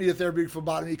point, I don't need a therapeutic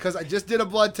phlebotomy because I just did a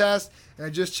blood test and I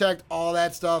just checked all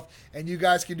that stuff. And you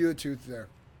guys can do it too there.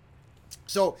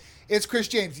 So it's Chris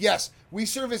James. Yes, we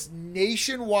service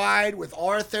nationwide with all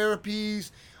our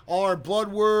therapies, all our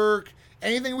blood work.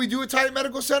 Anything we do at Titan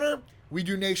Medical Center, we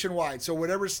do nationwide. So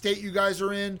whatever state you guys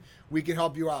are in, we can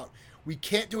help you out. We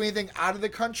can't do anything out of the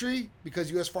country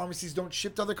because U.S. pharmacies don't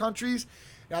ship to other countries.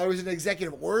 Now, there was an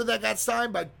executive order that got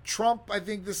signed by Trump, I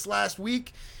think, this last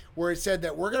week, where it said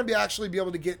that we're going to be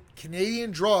able to get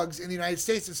Canadian drugs in the United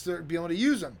States and start be able to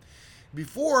use them.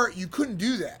 Before, you couldn't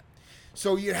do that.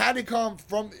 So you had to come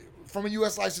from a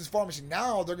U.S. licensed pharmacy.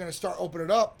 Now they're going to start opening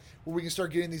it up where we can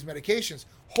start getting these medications.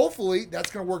 Hopefully,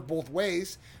 that's going to work both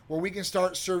ways, where we can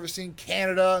start servicing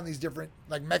Canada and these different,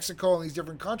 like Mexico and these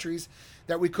different countries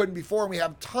that we couldn't before. And we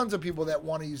have tons of people that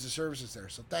want to use the services there.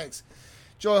 So thanks.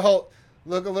 Joey Holt,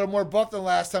 Look a little more buff than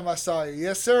last time I saw you.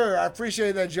 Yes, sir. I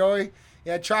appreciate that, Joey.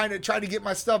 Yeah, trying to get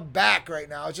my stuff back right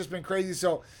now. It's just been crazy.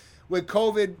 So with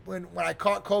COVID, when I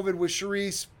caught COVID with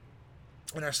Sharice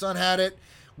and our son had it,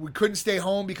 we couldn't stay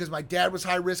home because my dad was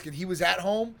high risk and he was at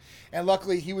home. And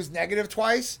luckily he was negative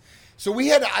twice. So we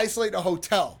had to isolate in a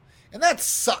hotel. And that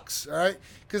sucks, all right?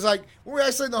 Because, like, when we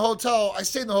isolated in the hotel, I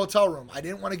stayed in the hotel room. I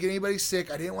didn't want to get anybody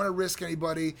sick. I didn't want to risk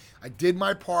anybody. I did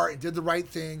my part and did the right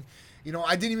thing. You know,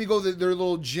 I didn't even go to their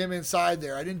little gym inside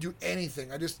there. I didn't do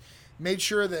anything. I just made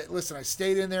sure that, listen, I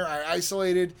stayed in there. I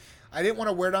isolated. I didn't want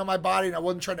to wear down my body, and I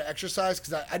wasn't trying to exercise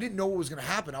because I didn't know what was going to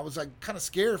happen. I was, like, kind of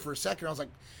scared for a second. I was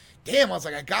like, damn,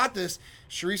 I got this.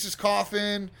 Sharice is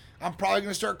coughing. I'm probably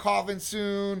going to start coughing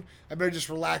soon. I better just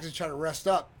relax and try to rest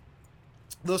up.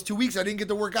 Those 2 weeks, I didn't get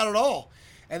to work out at all.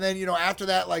 And then, you know, after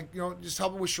that, like, you know, just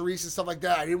helping with Sharice and stuff like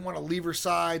that, I didn't want to leave her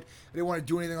side. I didn't want to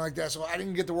do anything like that. So I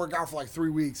didn't get to work out for like 3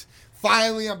 weeks.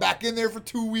 Finally, I'm back in there for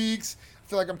 2 weeks. I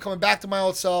feel like I'm coming back to my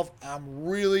old self. I'm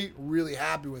really, really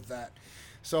happy with that.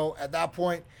 So at that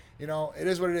point, you know, it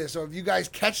is what it is. So if you guys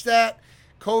catch that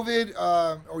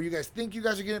COVID, or you guys think you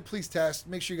guys are getting it, please test.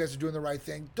 Make sure you guys are doing the right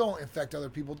thing. Don't infect other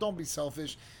people. Don't be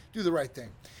selfish. Do the right thing.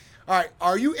 All right,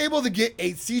 are you able to get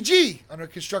HCG under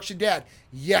Construction Dad?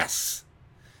 Yes.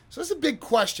 So that's a big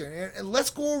question, and let's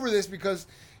go over this because,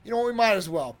 you know, we might as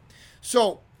well.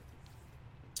 So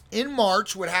in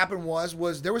March, what happened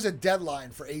was there was a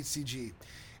deadline for HCG.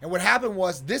 And what happened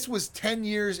was this was 10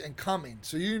 years in coming,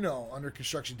 so you know, under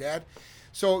Construction Dad.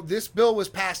 So this bill was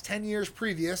passed 10 years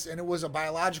previous, and it was a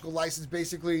biological license,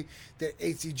 basically, that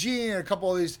HCG and a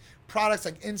couple of these products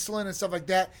like insulin and stuff like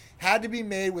that had to be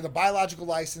made with a biological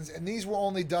license, and these were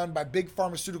only done by big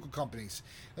pharmaceutical companies.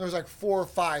 And there was like 4 or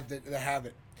 5 that have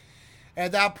it. And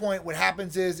at that point, what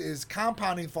happens is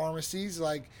compounding pharmacies,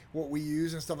 like what we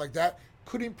use and stuff like that,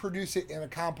 couldn't produce it in a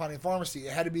compounding pharmacy.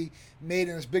 It had to be made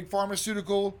in this big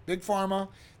pharmaceutical, big pharma,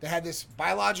 that had this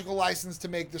biological license to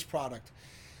make this product.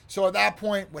 So at that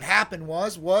point, what happened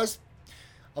was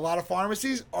a lot of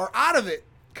pharmacies are out of it,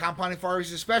 compounding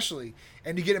pharmacies especially.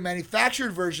 And to get a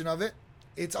manufactured version of it,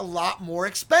 it's a lot more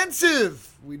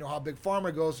expensive. We know how big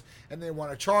pharma goes, and they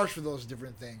want to charge for those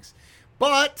different things.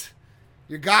 But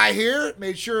your guy here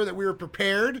made sure that we were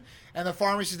prepared, and the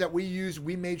pharmacies that we used,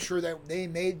 we made sure that they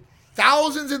made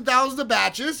thousands and thousands of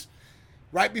batches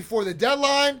right before the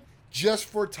deadline just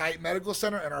for Titan Medical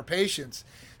Center and our patients.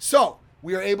 So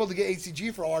we are able to get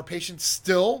HCG for all our patients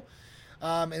still.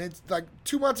 And it's like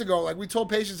 2 months ago, like we told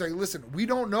patients, like, listen, we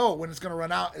don't know when it's going to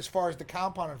run out as far as the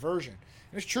compounded version.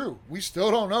 And it's true. We still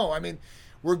don't know. I mean,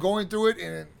 we're going through it,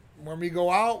 and when we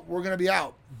go out, we're going to be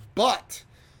out. But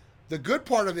the good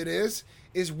part of it is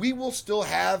we will still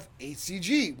have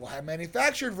HCG. We'll have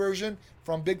manufactured version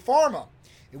from Big Pharma.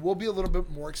 It will be a little bit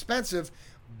more expensive,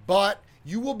 but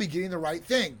you will be getting the right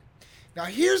thing. Now,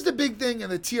 here's the big thing in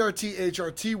the TRT,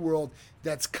 HRT world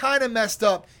that's kind of messed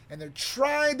up, and they're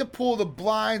trying to pull the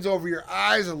blinds over your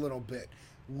eyes a little bit.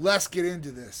 Let's get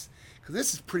into this, because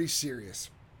this is pretty serious.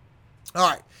 All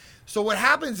right, so what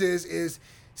happens is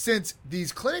since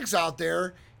these clinics out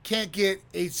there can't get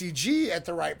HCG at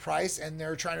the right price, and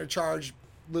they're trying to charge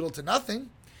little to nothing,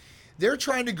 they're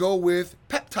trying to go with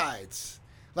peptides,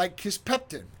 like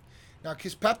Kisspeptin. Now,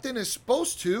 Kisspeptin is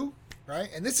supposed to, right?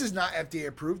 And this is not FDA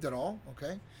approved at all,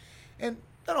 okay? And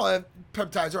not all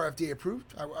peptides are FDA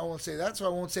approved. I won't say that, so I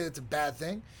won't say it's a bad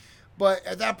thing. But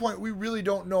at that point, we really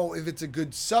don't know if it's a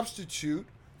good substitute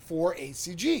for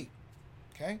HCG,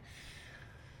 okay?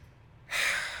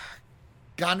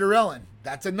 Gondorelin,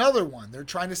 that's another one. They're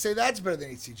trying to say that's better than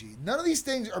HCG. None of these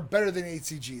things are better than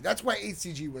HCG. That's why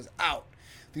HCG was out.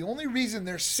 The only reason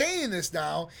they're saying this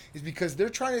now is because they're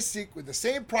trying to seek with the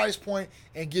same price point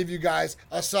and give you guys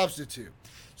a substitute.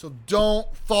 So don't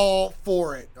fall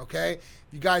for it, okay?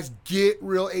 You guys get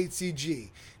real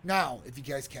HCG. Now, if you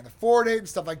guys can't afford it and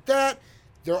stuff like that,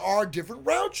 there are different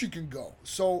routes you can go.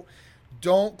 So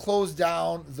don't close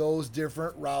down those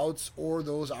different routes or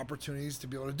those opportunities to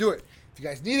be able to do it. If you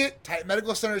guys need it, Titan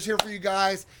Medical Center is here for you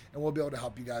guys, and we'll be able to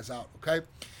help you guys out, okay?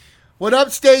 What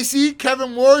up, Stacy?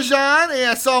 Kevin Warjan. Hey,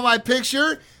 I saw my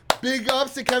picture. Big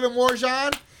ups to Kevin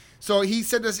Warjan. So he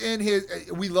sent us in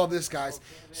his, we love this, guys.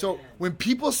 So when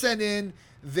people send in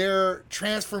their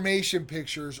transformation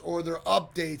pictures or their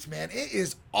updates, man, it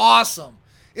is awesome.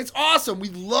 It's awesome. We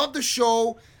love to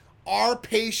show our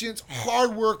patients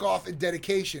hard work off and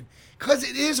dedication, because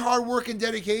it is hard work and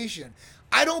dedication.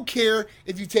 I don't care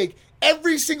if you take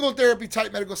every single therapy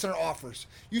Titan Medical Center offers.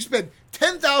 You spend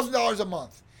 $10,000 a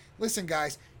month. Listen,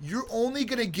 guys, you're only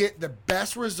going to get the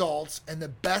best results and the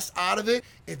best out of it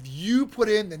if you put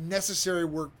in the necessary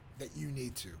work that you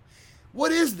need to.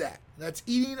 What is that? That's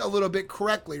eating a little bit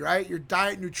correctly, right? Your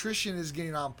diet and nutrition is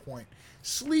getting on point.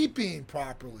 Sleeping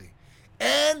properly.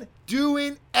 And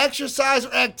doing exercise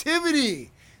or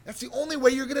activity. That's the only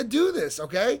way you're going to do this,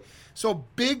 okay? So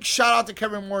big shout out to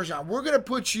Kevin Morejon. We're going to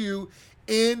put you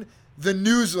in the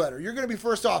newsletter. You're going to be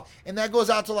first off. And that goes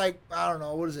out to like, I don't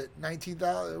know, what is it,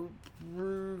 19,000,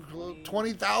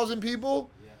 20,000 people?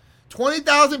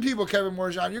 20,000 people, Kevin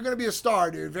Morejon. You're going to be a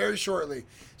star, dude, very shortly.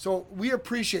 So we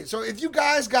appreciate it. So if you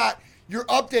guys got your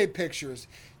update pictures,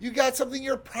 you got something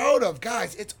you're proud of,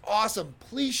 guys, it's awesome.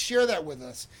 Please share that with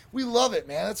us. We love it,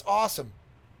 man. It's awesome.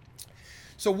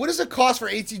 So what does it cost for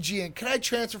HCG, and can I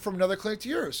transfer from another clinic to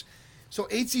yours? So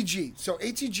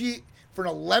HCG for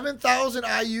an 11,000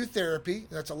 IU therapy,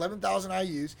 that's 11,000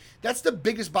 IUs. That's the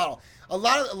biggest bottle. A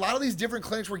lot of these different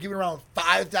clinics were giving around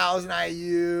 5,000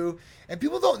 IU, and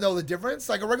people don't know the difference.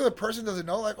 Like a regular person doesn't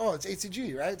know, like, oh, it's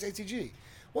HCG, right? It's HCG.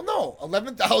 Well, no,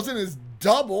 11,000 is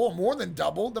double, more than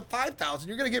double the 5,000.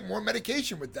 You're going to get more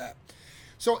medication with that.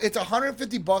 So it's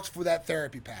 $150 for that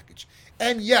therapy package.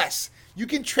 And yes, you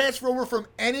can transfer over from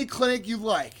any clinic you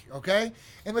like, okay?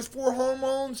 And it's for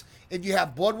hormones. If you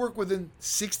have blood work within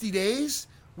 60 days,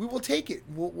 we will take it.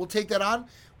 We'll take that on.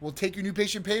 We'll take your new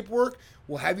patient paperwork.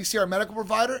 We'll have you see our medical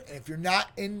provider. And if you're not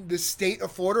in the state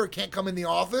of Florida or can't come in the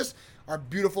office, our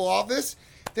beautiful office,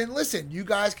 then listen, you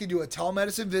guys can do a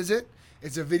telemedicine visit.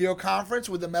 It's a video conference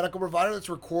with the medical provider that's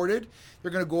recorded.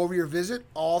 They're going to go over your visit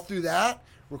all through that,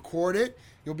 record it.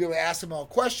 You'll be able to ask them all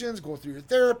questions, go through your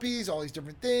therapies, all these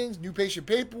different things, new patient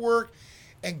paperwork,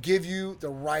 and give you the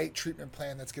right treatment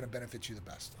plan that's going to benefit you the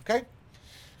best, okay?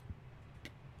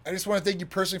 I just want to thank you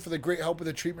personally for the great help with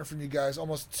the treatment from you guys.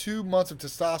 Almost 2 months of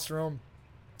testosterone,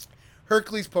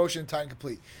 Hercules Potion, Titan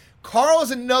Complete. Carl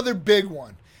is another big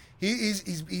one.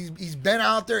 He's been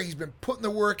out there. He's been putting the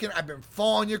work in. I've been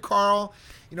following you, Carl.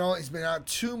 You know, he's been out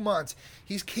 2 months.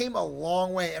 He's came a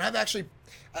long way, and I've actually,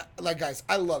 like, guys,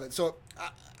 I love it. So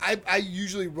I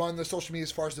usually run the social media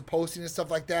as far as the posting and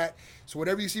stuff like that. So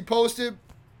whatever you see posted,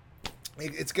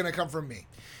 it's going to come from me.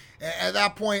 And at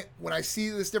that point, when I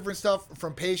see this different stuff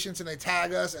from patients and they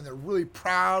tag us and they're really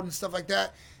proud and stuff like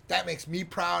that, that makes me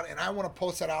proud. And I want to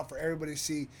post that out for everybody to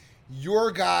see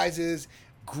your guys'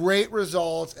 great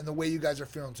results and the way you guys are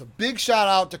feeling. So big shout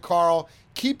out to Carl.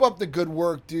 Keep up the good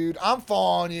work, dude. I'm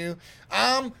following you.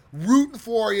 I'm rooting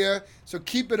for you. So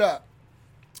keep it up.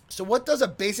 So what does a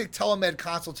basic telemed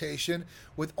consultation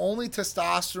with only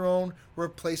testosterone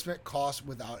replacement cost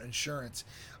without insurance?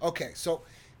 Okay, so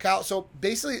Cal, so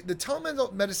basically the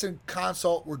telemedicine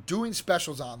consult, we're doing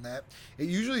specials on that. It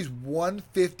usually is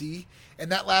 $150, and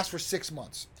that lasts for 6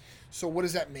 months. So what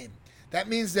does that mean? That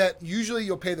means that usually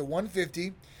you'll pay the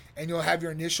 $150 and you'll have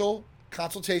your initial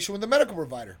consultation with the medical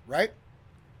provider, right?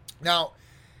 Now,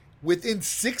 within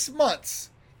 6 months,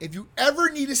 if you ever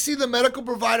need to see the medical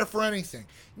provider for anything,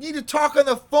 you need to talk on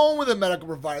the phone with the medical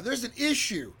provider, there's an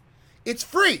issue, it's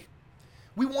free.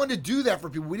 We wanted to do that for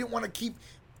people. We didn't want to keep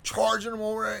charging them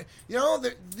over. You know,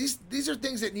 these are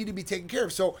things that need to be taken care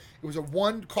of. So it was a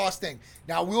one cost thing.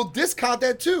 Now we'll discount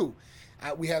that too.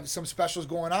 We have some specials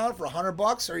going on for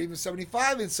 $100 or even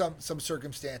 $75 in some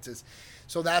circumstances.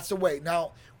 So that's the way.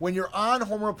 Now, when you're on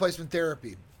hormone replacement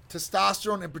therapy,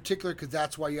 testosterone in particular, because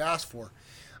that's why you asked for,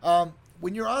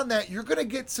 when you're on that, you're going to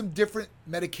get some different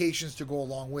medications to go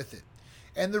along with it.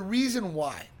 And the reason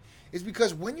why is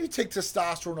because when you take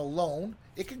testosterone alone,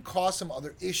 it can cause some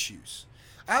other issues.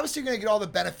 Obviously, you're going to get all the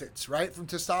benefits, right, from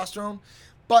testosterone,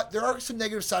 but there are some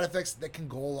negative side effects that can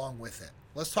go along with it.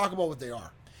 Let's talk about what they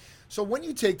are. So when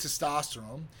you take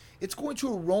testosterone, it's going to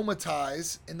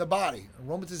aromatize in the body,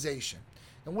 aromatization.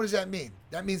 And what does that mean?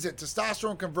 That means that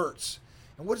testosterone converts.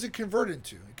 And what does it convert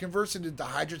into? It converts into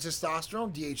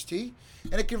dihydrotestosterone, DHT,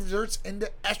 and it converts into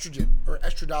estrogen, or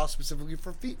estradiol specifically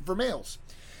for males.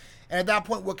 And at that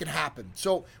point, what can happen?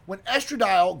 So when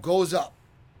estradiol goes up,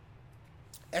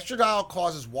 estradiol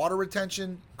causes water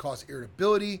retention, causes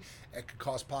irritability, it can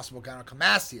cause possible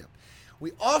gynecomastia.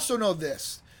 We also know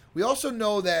this. We also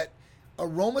know that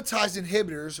aromatase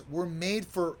inhibitors were made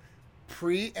for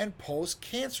pre and post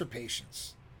cancer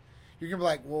patients. You're going to be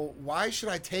like, well, why should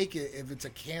I take it if it's a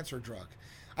cancer drug?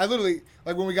 I literally,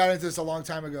 like when we got into this a long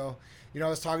time ago, you know, I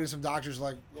was talking to some doctors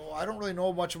like, well, I don't really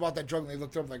know much about that drug. And they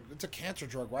looked up like, it's a cancer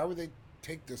drug. Why would they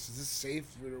take this? Is this safe?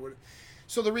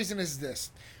 So the reason is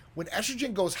this. When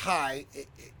estrogen goes high,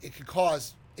 it can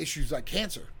cause issues like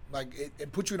cancer. Like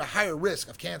it puts you in a higher risk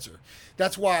of cancer.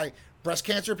 That's why breast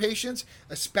cancer patients,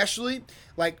 especially,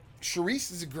 like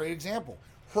Sharice is a great example.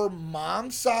 Her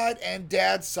mom's side and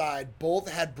dad's side both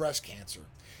had breast cancer.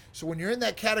 So when you're in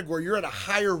that category, you're at a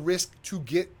higher risk to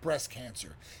get breast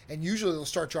cancer. And usually they'll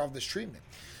start you off this treatment.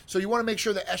 So you want to make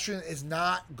sure that estrogen is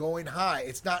not going high.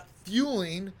 It's not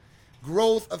fueling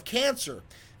growth of cancer.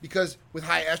 Because with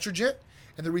high estrogen,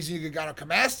 and the reason you get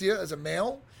gynecomastia as a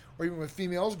male, or even with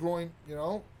females growing,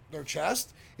 their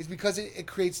chest, is because it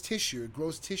creates tissue. It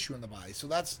grows tissue in the body. So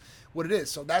that's what it is.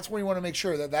 So that's when you want to make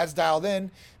sure that that's dialed in,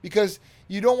 because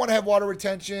you don't want to have water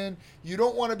retention. You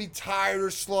don't want to be tired or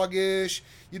sluggish.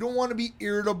 You don't want to be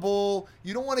irritable.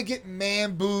 You don't want to get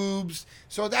man boobs.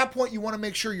 So at that point, you want to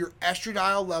make sure your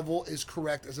estradiol level is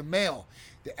correct as a male.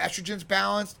 The estrogen's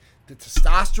balanced. The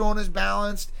testosterone is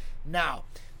balanced. Now,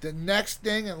 the next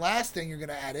thing and last thing you're going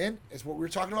to add in is what we were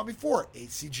talking about before,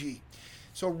 HCG.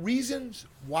 So reasons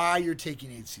why you're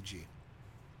taking HCG.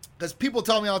 Because people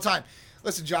tell me all the time,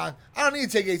 listen, John, I don't need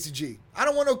to take HCG. I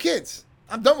don't want no kids.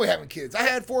 I'm done with having kids. I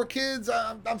had 4 kids.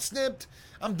 I'm snipped.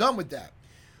 I'm done with that.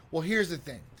 Well, here's the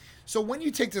thing. So when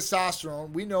you take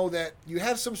testosterone, we know that you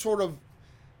have some sort of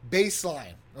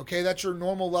baseline. Okay, that's your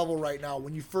normal level right now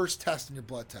when you first test in your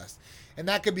blood test. And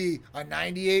that could be a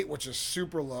 98, which is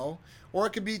super low, or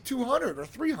it could be 200 or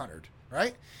 300,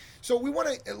 right? So we want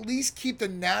to at least keep the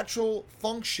natural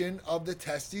function of the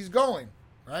testes going,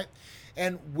 right?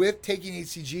 And with taking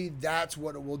HCG, that's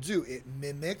what it will do. It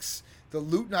mimics the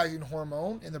luteinizing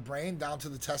hormone in the brain down to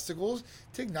the testicles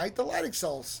to ignite the Leydig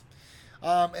cells.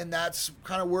 And that's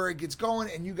kind of where it gets going,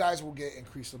 and you guys will get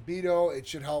increased libido. It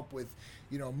should help with,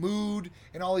 mood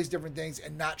and all these different things,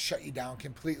 and not shut you down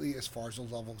completely as far as the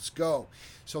levels go.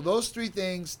 So those 3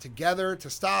 things together,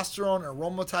 testosterone,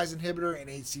 aromatase inhibitor, and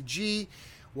HCG,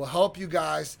 will help you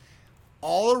guys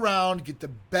all around get the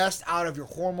best out of your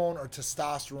hormone or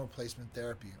testosterone replacement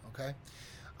therapy, okay?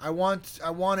 I want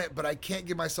it, but I can't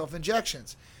give myself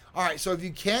injections. All right, so if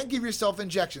you can't give yourself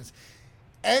injections,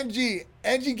 NG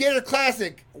Gator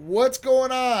Classic, what's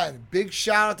going on? Big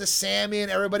shout out to Sammy and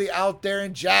everybody out there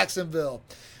in Jacksonville.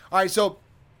 All right, so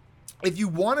if you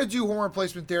want to do hormone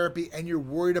replacement therapy and you're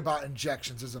worried about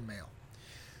injections as a male,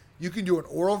 you can do an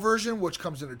oral version, which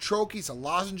comes in a troche, it's a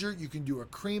lozenge. You can do a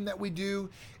cream that we do,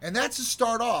 and that's to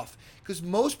start off. Because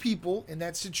most people in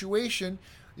that situation,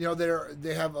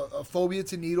 they have a phobia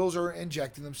to needles or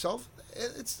injecting themselves.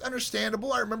 It's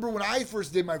understandable. I remember when I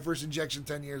first did my first injection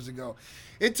 10 years ago.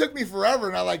 It took me forever,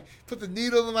 and I put the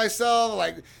needle in myself.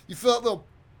 You feel that little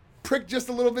prick just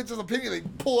a little bit to the pin, you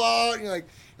pull out, and you're like,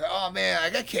 oh man,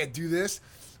 I can't do this.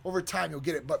 Over time, you'll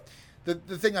get it. But the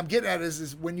thing I'm getting at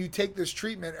is when you take this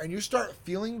treatment and you start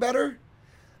feeling better,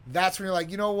 that's when you're like,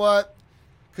 you know what?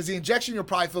 Because the injection you'll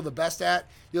probably feel the best at,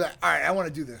 you're like, all right, I want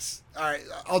to do this. All right,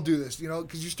 I'll do this,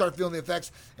 because you start feeling the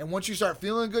effects. And once you start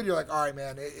feeling good, you're like, all right,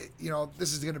 man,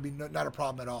 this is going to be not a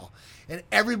problem at all. And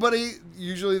everybody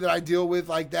usually that I deal with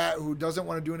like that who doesn't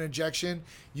want to do an injection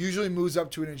usually moves up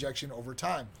to an injection over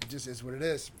time. It just is what it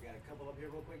is. We got a couple up here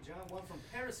real quick, John. One from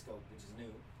Periscope, which is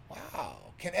new. Wow.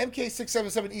 Can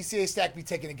MK677 ECA stack be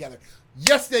taken together?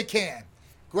 Yes, they can.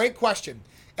 Great question.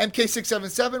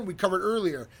 MK677, we covered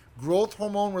earlier. Growth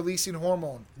hormone releasing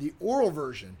hormone, the oral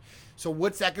version. So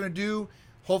what's that going to do?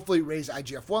 Hopefully raise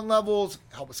IGF-1 levels,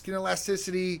 help with skin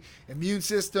elasticity, immune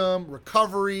system,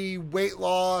 recovery, weight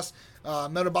loss,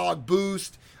 metabolic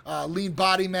boost, lean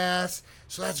body mass.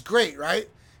 So that's great, right?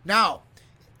 Now,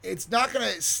 it's not going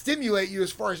to stimulate you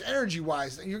as far as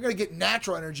energy-wise. You're going to get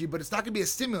natural energy, but it's not going to be a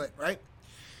stimulant, right?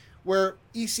 Where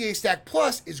ECA Stack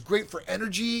Plus is great for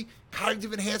energy,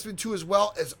 cognitive enhancement too, as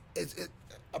well as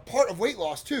a part of weight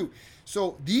loss too.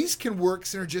 So these can work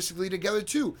synergistically together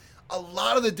too. A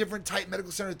lot of the different type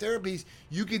medical center therapies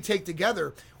you can take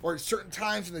together or at certain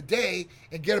times in the day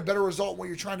and get a better result in what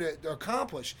you're trying to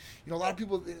accomplish. A lot of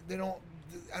people,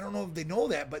 I don't know if they know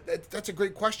that, but that's a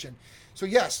great question. So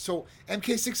yes, so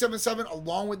MK677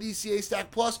 along with ECA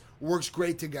Stack Plus works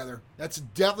great together. That's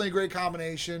definitely a great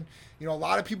combination. A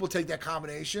lot of people take that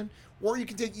combination, or you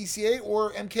can take ECA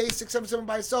or MK677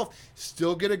 by itself,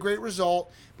 still get a great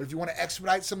result. But if you want to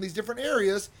expedite some of these different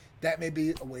areas, that may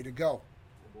be a way to go.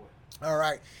 All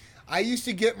right. I used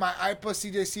to get my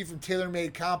IPA CJC from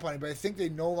TaylorMade Compounding, but I think they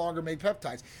no longer make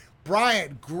peptides.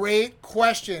 Brian, great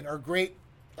question or great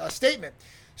statement.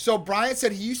 So Brian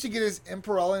said he used to get his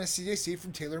Imperella and his CJC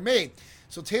from TaylorMade.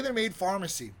 So TaylorMade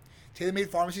Pharmacy. TaylorMade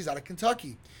Pharmacy is out of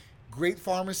Kentucky. Great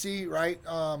pharmacy, right?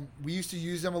 We used to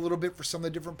use them a little bit for some of the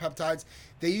different peptides.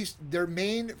 They used their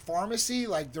main pharmacy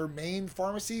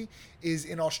is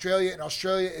in Australia, and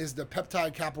Australia is the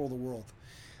peptide capital of the world.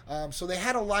 So they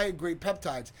had a lot of great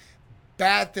peptides.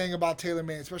 Bad thing about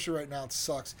TaylorMade, especially right now, it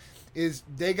sucks, is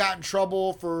they got in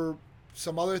trouble for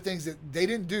some other things that they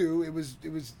didn't do. It was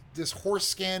this horse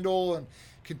scandal and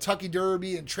Kentucky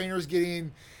Derby and trainers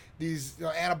getting these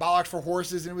anabolics for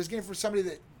horses, and it was getting for somebody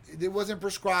that it wasn't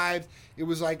prescribed. It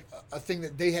was like a thing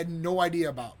that they had no idea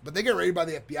about. But they get raided by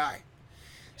the FBI.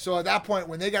 So at that point,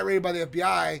 when they got raided by the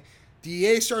FBI,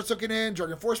 DEA starts looking in, drug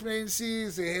enforcement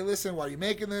agencies, say, hey, listen, why are you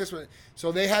making this?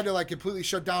 So they had to like completely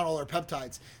shut down all their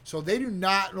peptides. So they do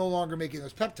not no longer making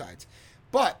those peptides.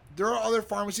 But there are other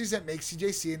pharmacies that make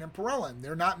CJC and Perelin.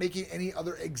 They're not making any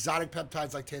other exotic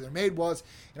peptides like TaylorMade was,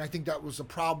 and I think that was the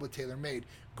problem with TaylorMade.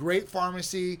 Great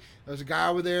pharmacy. There's a guy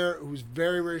over there who's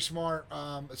very, very smart.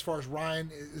 As far as Ryan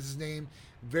is his name,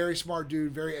 very smart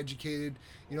dude, very educated.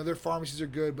 Their pharmacies are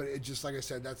good, but it just, like I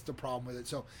said, that's the problem with it.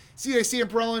 So CJC and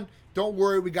Perelin, don't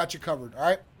worry, we got you covered, all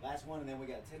right? Last one, and then we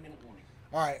got a 10-minute warning.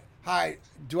 All right. Hi,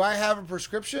 do I have a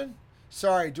prescription?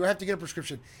 Sorry, do I have to get a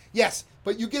prescription? Yes,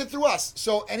 but you get it through us.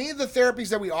 So any of the therapies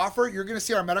that we offer, you're going to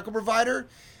see our medical provider,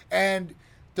 and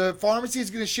the pharmacy is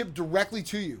going to ship directly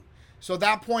to you. So at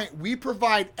that point, we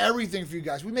provide everything for you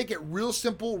guys. We make it real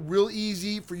simple, real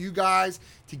easy for you guys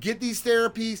to get these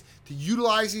therapies, to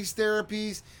utilize these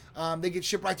therapies. They get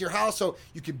shipped right to your house so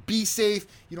you can be safe.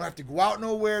 You don't have to go out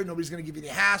nowhere. Nobody's going to give you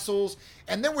any hassles.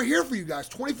 And then we're here for you guys,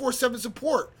 24/7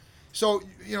 support. So,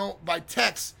 by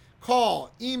text,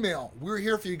 call, email, we're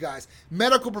here for you guys.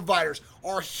 Medical providers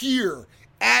are here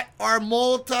at our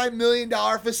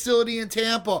multi-million-dollar facility in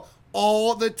Tampa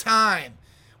all the time.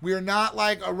 We are not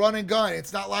like a run and gun.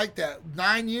 It's not like that.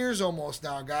 9 years almost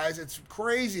now, guys. It's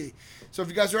crazy. So if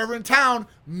you guys are ever in town,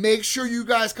 make sure you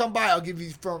guys come by. I'll give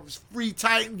you free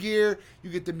Titan gear.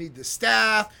 You get to meet the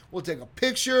staff. We'll take a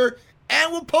picture,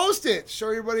 and we'll post it. Show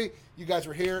everybody you guys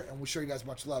were here, and we'll show you guys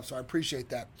much love. So I appreciate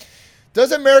that.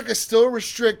 Does America still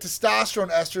restrict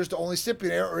testosterone esters to only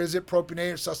cypionate, or is it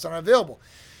propionate or testosterone available?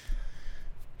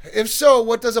 If so,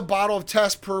 what does a bottle of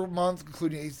test per month,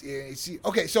 including HC?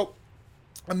 Okay, so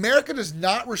America does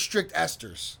not restrict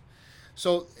esters.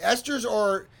 So esters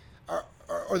are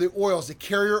the oils, the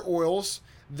carrier oils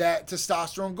that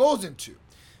testosterone goes into.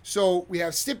 So we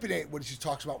have cypionate, which he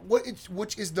talks about,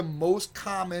 which is the most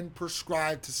common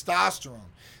prescribed testosterone.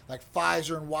 Like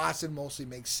Pfizer and Watson mostly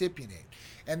make cypionate.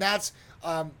 And that's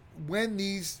when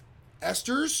these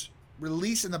esters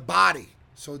release in the body.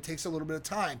 So it takes a little bit of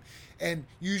time. And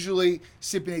usually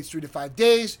cypionate's 3 to 5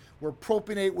 days, where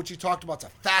propionate, which you talked about, it's a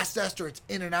fast ester. It's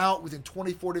in and out within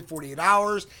 24 to 48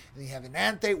 hours. And you have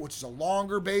enanthate, which is a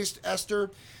longer-based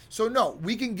ester. So no,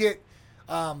 we can get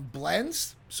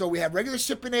blends. So we have regular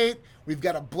cypionate. We've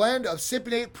got a blend of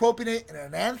cypionate, propionate, and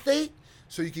enanthate.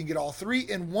 So you can get all three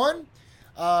in one.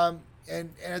 And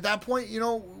at that point,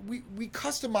 we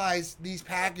customize these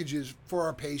packages for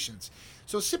our patients.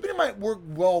 So cypionate might work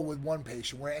well with one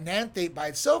patient, where enanthate by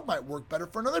itself might work better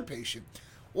for another patient.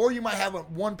 Or you might have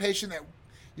one patient that,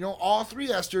 all three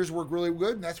esters work really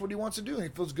good, and that's what he wants to do, and he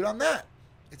feels good on that.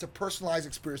 It's a personalized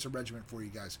experience and regimen for you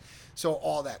guys. So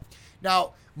all that.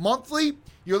 Now, monthly,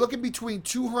 you're looking between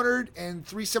 $200 and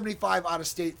 $375 out of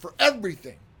state for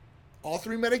everything. All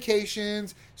three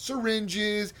medications,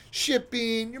 syringes,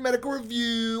 shipping, your medical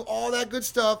review, all that good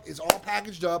stuff is all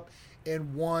packaged up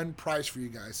in one price for you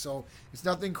guys. So it's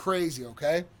nothing crazy,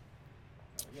 okay?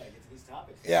 We gotta get to these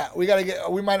topics. Yeah,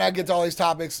 we might not get to all these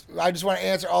topics. I just want to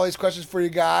answer all these questions for you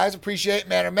guys. Appreciate it,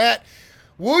 man. And Matt,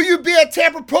 will you be at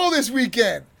Tampa Pro this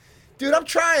weekend? Dude, I'm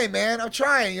trying, man. I'm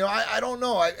trying. I don't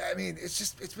know. I mean,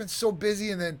 it's been so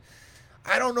busy, and then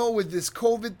I don't know with this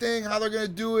COVID thing how they're going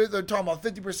to do it. They're talking about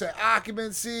 50%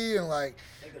 occupancy and I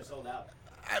think they're sold out.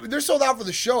 They're sold out for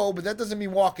the show, but that doesn't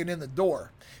mean walking in the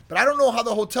door. But I don't know how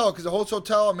the hotel, because the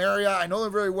hotel, Marriott, I know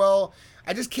them very well.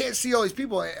 I just can't see all these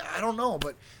people. I don't know,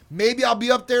 but maybe I'll be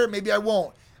up there. Maybe I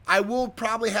won't. I will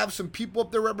probably have some people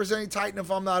up there representing Titan if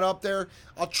I'm not up there.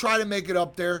 I'll try to make it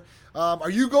up there. Are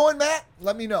you going, Matt?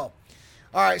 Let me know.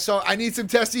 All right, so I need some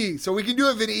test E. So we can do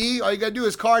it, Vinny E. All you got to do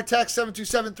is call text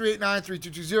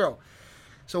 727-389-3220.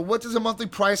 So what does a monthly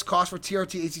price cost for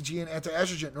TRT, HCG, and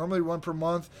anti-estrogen? Normally one per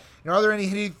month. And are there any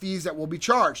hidden fees that will be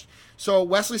charged? So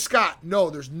Wesley Scott,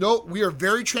 no, we are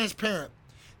very transparent.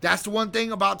 That's the one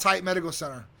thing about Titan Medical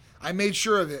Center. I made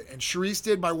sure of it, and Sharice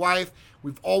did, my wife.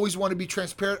 We've always wanted to be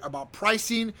transparent about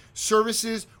pricing,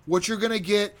 services, what you're going to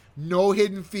get, no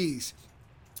hidden fees.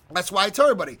 That's why I tell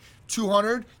everybody,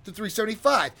 $200 to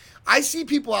 $375. I see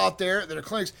people out there that are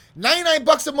clinics,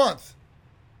 $99 a month,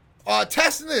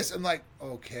 testing this. I'm like,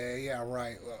 okay, yeah,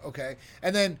 right, okay.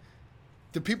 And then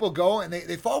the people go and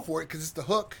they fall for it because it's the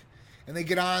hook. And they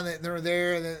get on, and they're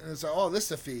there, and then it's like, oh, this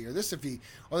is a fee, or this is a fee.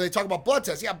 Or they talk about blood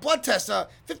tests. Yeah, blood tests,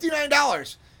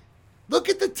 $59. Look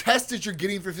at the tests that you're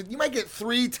getting for $50. You might get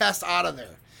 3 tests out of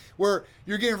there, where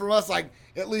you're getting from us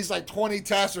at least 20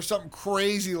 tests or something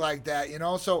crazy like that,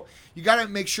 So you got to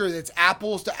make sure that it's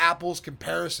apples to apples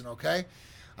comparison, okay?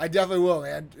 I definitely will,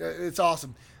 man. It's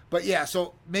awesome. But yeah,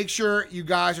 so make sure you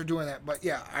guys are doing that. But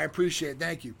yeah, I appreciate it.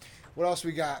 Thank you. What else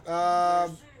we got?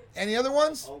 Any other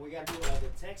ones? Oh, we got to do the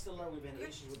text alert. We've been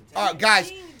issues with the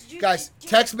text. Guys,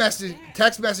 text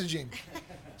messaging.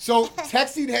 So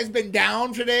texting has been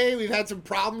down today. We've had some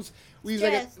problems. We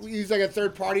use like a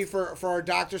third party for our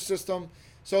doctor system.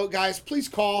 So guys, please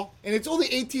call. And it's only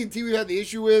AT&T we've had the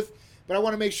issue with, but I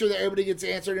want to make sure that everybody gets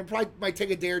answered. It probably might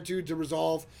take a day or two to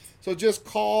resolve. So just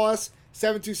call us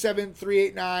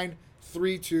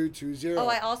 727-389-3220. Oh,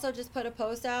 I also just put a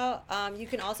post out. You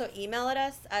can also email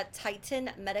us at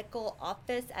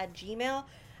titanmedicaloffice@gmail.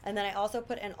 And then I also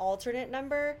put an alternate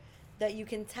number that you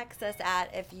can text us at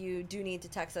if you do need to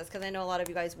text us, because I know a lot of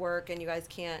you guys work and you guys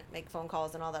can't make phone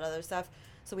calls and all that other stuff.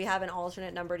 So we have an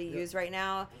alternate number to use right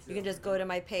now. You can just go to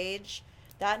my page.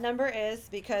 That number is,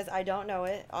 because I don't know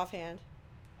it offhand,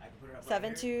 I can put it up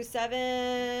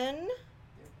 727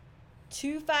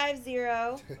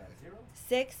 250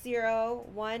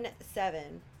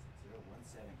 6017.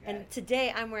 And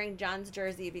today I'm wearing John's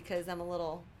jersey because I'm a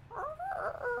little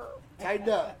Tightened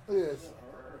up. Look at this.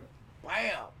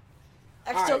 Bam.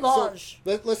 extra All right, large.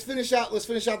 So let's finish out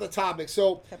the topic.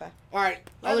 So, Okay, bye. all right,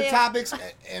 Love other you. topics,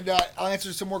 and I'll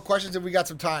answer some more questions if we got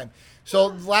some time. So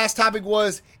the last topic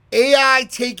was AI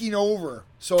taking over.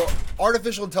 So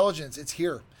artificial intelligence, it's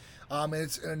here. And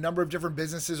it's in a number of different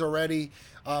businesses already,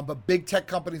 but big tech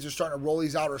companies are starting to roll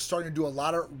these out or starting to do a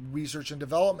lot of research and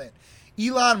development.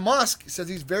 Elon Musk says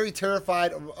he's very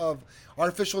terrified of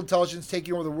artificial intelligence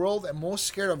taking over the world and most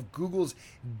scared of Google's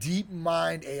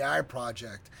DeepMind AI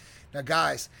project. Now,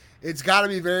 guys, it's got to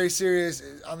be very serious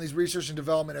on these research and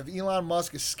development. If Elon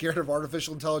Musk is scared of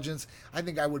artificial intelligence, I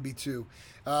think I would be too,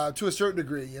 to a certain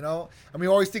degree, you know? I mean, we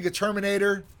always think of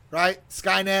Terminator, right?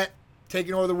 Skynet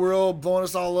taking over the world, blowing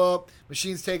us all up,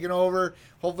 machines taking over.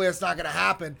 Hopefully that's not going to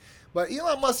happen. But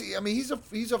Elon Musk, I mean, he's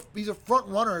a front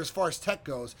runner as far as tech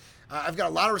goes. I've got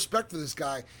a lot of respect for this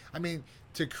guy. I mean,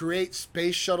 to create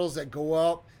space shuttles that go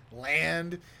up,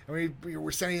 land. I mean,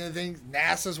 we're sending in things.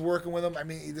 NASA's working with him. I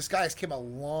mean, this guy has come a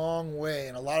long way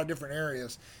in a lot of different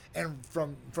areas, and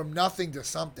from nothing to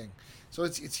something. So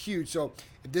it's huge. So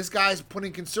if this guy's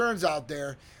putting concerns out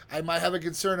there, I might have a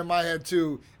concern in my head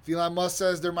too. If Elon Musk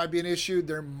says there might be an issue,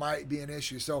 there might be an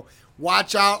issue. So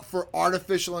watch out for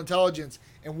artificial intelligence.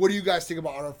 And what do you guys think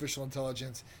about artificial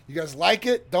intelligence? You guys like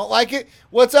it? Don't like it?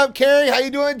 What's up, Carrie? How you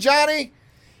doing, Johnny?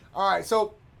 All right,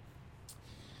 so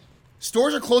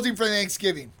stores are closing for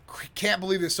Thanksgiving. Can't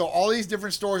believe this. So all these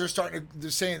different stores are they're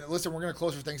saying that, listen, we're going to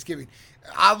close for Thanksgiving.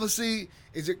 Obviously,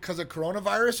 is it because of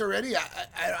coronavirus already?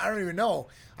 I don't even know.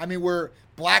 I mean, we're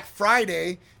Black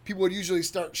Friday. People would usually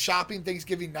start shopping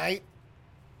Thanksgiving night.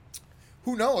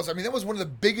 Who knows? I mean, that was one of the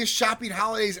biggest shopping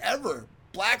holidays ever.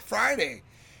 Black Friday.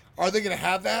 Are they going to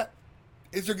have that?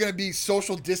 Is there going to be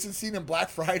social distancing in Black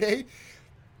Friday?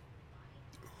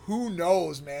 Who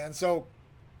knows, man? So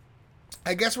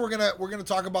I guess we're gonna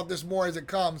talk about this more as it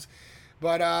comes.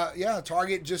 But yeah,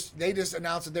 Target just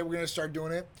announced that they were gonna start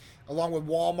doing it along with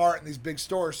Walmart and these big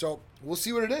stores. So we'll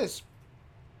see what it is.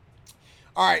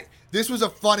 All right, this was a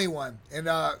funny one, and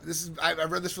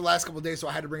I've read this for the last couple of days, so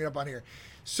I had to bring it up on here.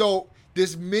 So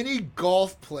this mini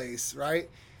golf place, right?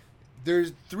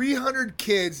 There's 300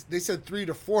 kids. They said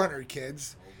 300 to 400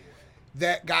 kids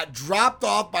that got dropped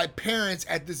off by parents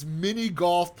at this mini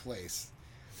golf place.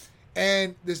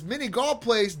 And this mini golf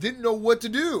place didn't know what to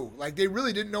do. Like, they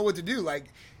really didn't know what to do. Like,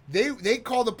 they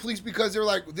called the police because they're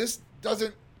like, this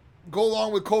doesn't go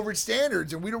along with COVID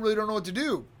standards, and we don't know what to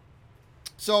do.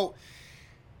 So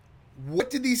what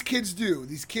did these kids do?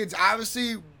 These kids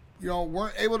obviously,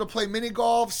 weren't able to play mini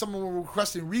golf. Some of them were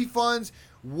requesting refunds.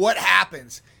 What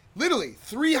happens? Literally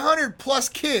 300 plus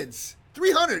kids.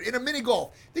 300 in a mini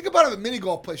golf. Think about it, a mini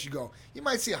golf place you go. You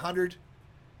might see 100,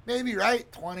 maybe,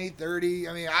 right? 20, 30.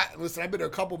 I mean, listen, I've been to a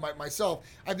couple myself.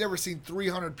 I've never seen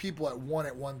 300 people at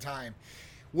one time.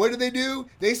 What do?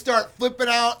 They start flipping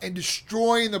out and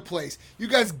destroying the place. You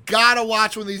guys gotta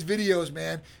watch one of these videos,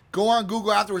 man. Go on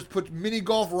Google afterwards, put mini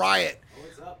golf riot. Oh,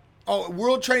 what's up? Oh,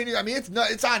 World Trade News. I mean,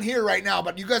 it's on here right now,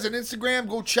 but you guys on Instagram,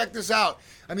 go check this out.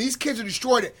 I mean, these kids are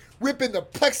destroyed it. Ripping the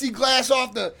plexiglass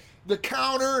off the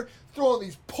counter, throwing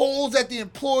these poles at the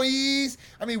employees.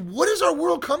 I mean, what is our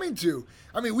world coming to?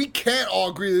 I mean, we can't all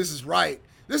agree this is right.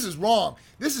 This is wrong.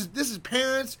 This is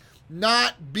parents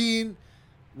not being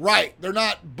right. They're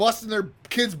not busting their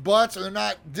kids' butts, or they're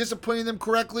not disciplining them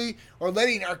correctly, or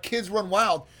letting our kids run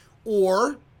wild.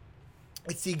 Or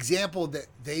it's the example that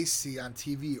they see on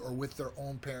TV or with their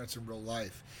own parents in real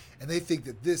life, and they think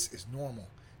that this is normal.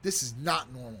 This is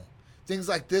not normal. Things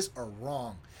like this are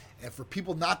wrong. And for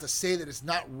people not to say that it's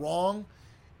not wrong,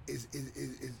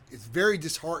 is very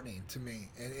disheartening to me,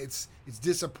 and it's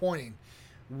disappointing.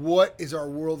 What is our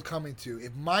world coming to?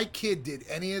 If my kid did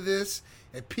any of this,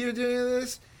 if Peter did any of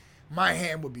this, my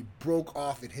hand would be broke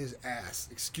off in his ass.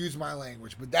 Excuse my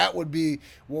language, but that would be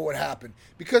what would happen.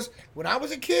 Because when I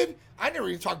was a kid, I never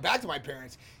even talked back to my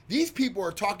parents. These people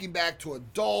are talking back to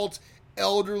adults,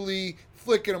 elderly,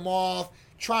 flicking them off,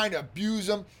 trying to abuse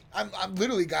them. I'm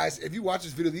literally, guys, if you watch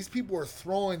this video, these people are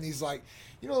throwing these, like,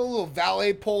 you know, the little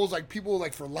valet poles, like people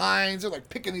like for lines. They're like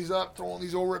picking these up, throwing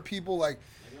these over at people, like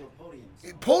little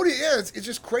podiums. Podium. Yeah, it's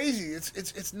just crazy.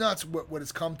 It's nuts what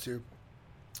it's come to.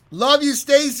 Love you,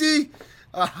 Stacy.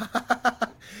 All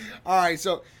right,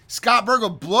 so Scott Burgle,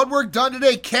 blood work done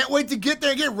today. Can't wait to get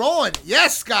there and get rolling.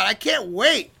 Yes, Scott, I can't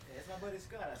wait. Yeah, that's my buddy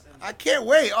Scott. I can't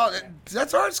wait. Oh,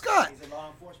 that's our Scott. He's a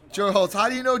law enforcement Joe Holtz, how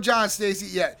do you know John Stacy?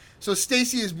 Yeah, so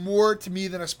Stacy is more to me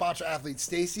than a sponsor athlete.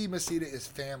 Stacy Masita is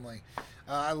family.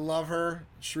 I love her.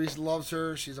 Sharice loves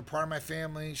her. She's a part of my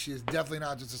family. She is definitely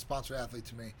not just a sponsor athlete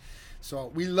to me.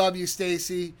 So we love you,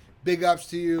 Stacy. Big ups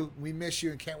to you. We miss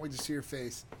you and can't wait to see your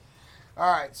face. All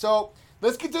right, so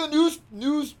let's get to the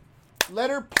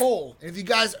newsletter poll. And if you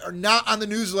guys are not on the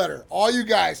newsletter, all you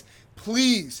guys,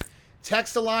 please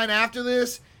text the line after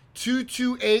this,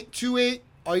 22828.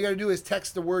 All you got to do is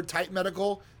text the word Titan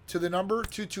Medical to the number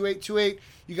 22828.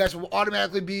 You guys will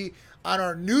automatically be on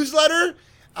our newsletter,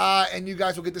 and you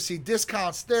guys will get to see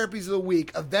discounts, therapies of the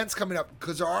week, events coming up,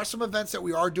 because there are some events that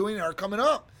we are doing and are coming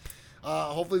up.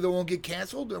 Hopefully they won't get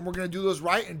canceled, and we're going to do those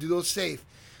right and do those safe.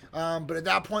 But at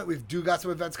that point, we've got some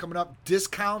events coming up,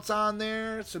 discounts on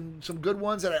there, some good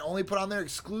ones that I only put on there,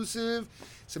 exclusive,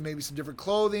 maybe some different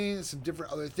clothing, some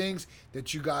different other things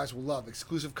that you guys will love,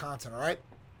 exclusive content, all right?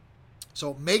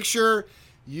 So make sure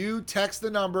you text the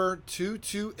number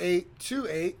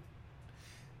 22828,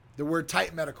 the word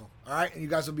Titan Medical, all right? And you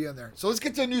guys will be on there. So let's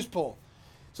get to the news poll.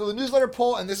 So the newsletter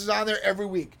poll, and this is on there every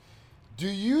week. Do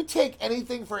you take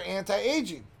anything for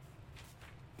anti-aging?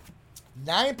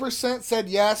 9% said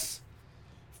yes,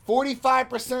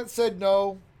 45% said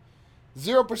no,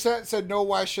 0% said no,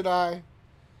 why should I?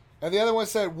 And the other one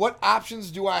said, what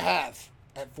options do I have,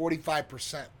 at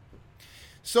 45%.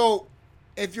 So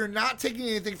if you're not taking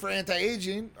anything for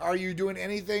anti-aging, are you doing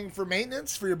anything for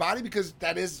maintenance for your body? Because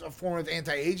that is a form of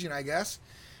anti-aging, I guess,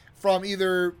 from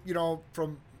either,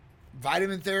 from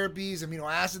vitamin therapies,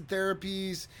 amino acid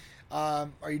therapies. Are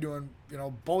you doing,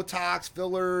 Botox,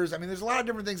 fillers? I mean, there's a lot of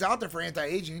different things out there for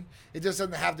anti-aging. It just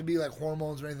doesn't have to be like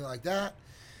hormones or anything like that.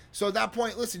 So at that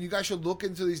point, listen, you guys should look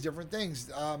into these different things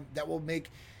that will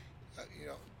make,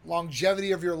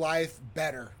 longevity of your life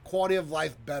better, quality of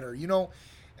life better.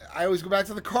 I always go back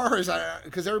to the cars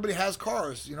because everybody has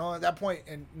cars, at that point,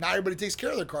 and not everybody takes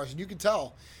care of their cars. And you can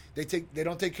tell they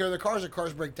don't take care of their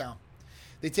cars break down.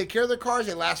 They take care of their cars.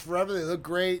 They last forever. They look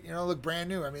great. Look brand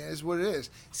new. I mean, it is what it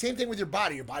is. Same thing with your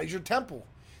body. Your body's your temple.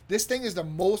 This thing is the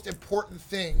most important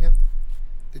thing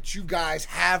that you guys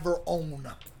have or own.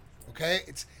 Okay?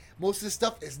 Most of this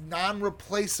stuff is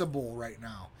non-replaceable right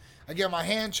now. I get my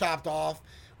hand chopped off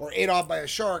or ate off by a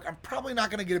shark. I'm probably not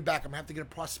going to get it back. I'm going to have to get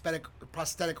a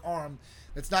prosthetic arm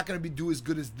that's not going to do as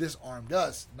good as this arm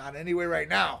does. Not anyway right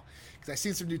now. Because I've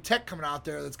seen some new tech coming out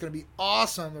there that's going to be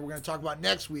awesome that we're going to talk about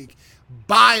next week.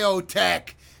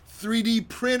 Biotech, 3D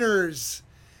printers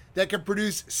that can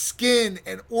produce skin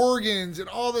and organs and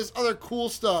all this other cool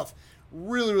stuff.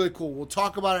 Really, really cool. We'll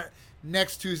talk about it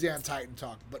next Tuesday on Titan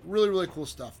Talk. But really, really cool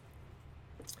stuff.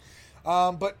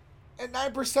 But at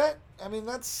 9%, I mean,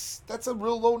 that's a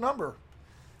real low number.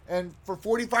 And for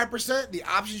 45%, the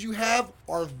options you have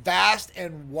are vast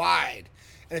and wide.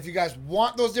 And if you guys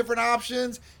want those different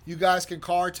options, you guys can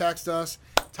call or text us,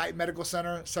 Titan Medical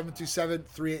Center,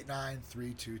 727-389-3220.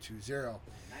 90%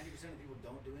 of people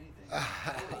don't do anything.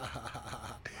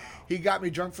 He got me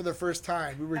drunk for the first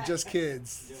time. We were just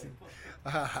kids.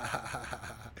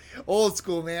 Old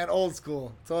school, man. Old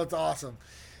school. So it's awesome.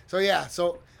 So, yeah.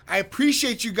 So I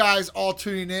appreciate you guys all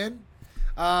tuning in.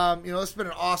 It's been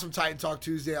an awesome Titan Talk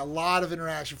Tuesday. A lot of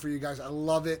interaction for you guys. I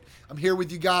love it. I'm here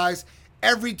with you guys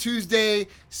every Tuesday,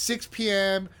 6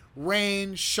 p.m.,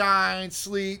 rain, shine,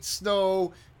 sleet,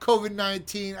 snow,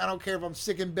 COVID-19. I don't care if I'm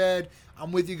sick in bed.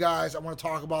 I'm with you guys. I want to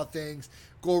talk about things,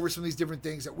 go over some of these different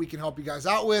things that we can help you guys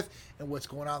out with and what's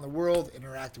going on in the world,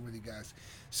 interacting with you guys.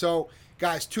 So,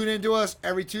 guys, tune in to us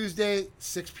every Tuesday,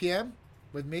 6 p.m.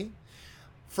 with me.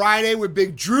 Friday with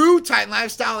Big Drew, Titan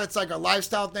Lifestyle. That's like a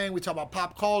lifestyle thing. We talk about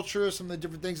pop culture, some of the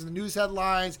different things in the news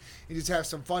headlines, and just have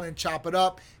some fun and chop it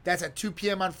up. That's at 2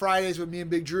 p.m. on Fridays with me and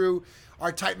Big Drew.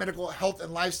 Our Titan Medical Health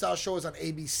and Lifestyle show is on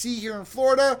ABC here in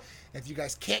Florida. If you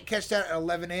guys can't catch that at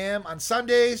 11 a.m. on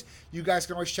Sundays, you guys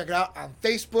can always check it out on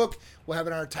Facebook. We'll have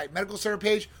it on our Titan Medical Center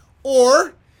page.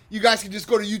 Or you guys can just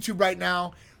go to YouTube right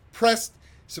now, press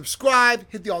subscribe,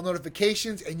 hit the all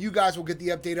notifications, and you guys will get the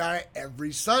update on it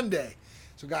every Sunday.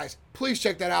 So guys, please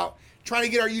check that out. Trying to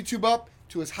get our YouTube up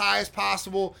to as high as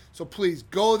possible. So please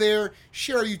go there,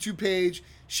 share our YouTube page,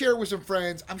 share it with some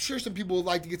friends. I'm sure some people would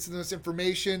like to get some of this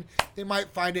information. They might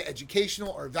find it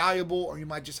educational or valuable, or you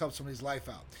might just help somebody's life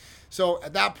out. So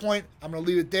at that point, I'm going to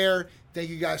leave it there. Thank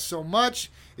you guys so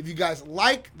much. If you guys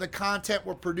like the content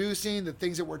we're producing, the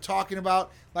things that we're talking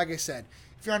about, like I said,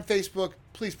 if you're on Facebook,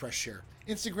 please press share.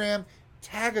 Instagram,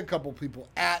 tag a couple people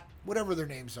at whatever their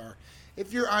names are.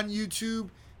 If you're on YouTube,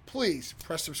 please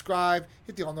press subscribe,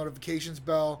 hit the all notifications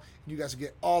bell, and you guys will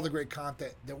get all the great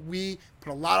content that we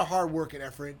put a lot of hard work and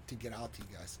effort to get out to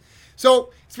you guys.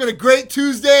 So it's been a great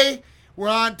Tuesday. We're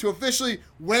on to officially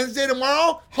Wednesday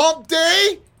tomorrow, hump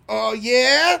day. Oh,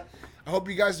 yeah. I hope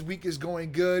you guys' week is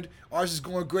going good. Ours is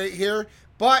going great here,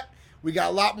 but we got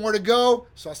a lot more to go.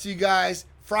 So I'll see you guys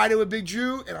Friday with Big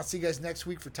Drew, and I'll see you guys next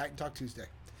week for Titan Talk Tuesday.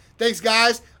 Thanks,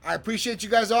 guys. I appreciate you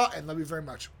guys all and love you very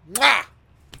much. Mwah!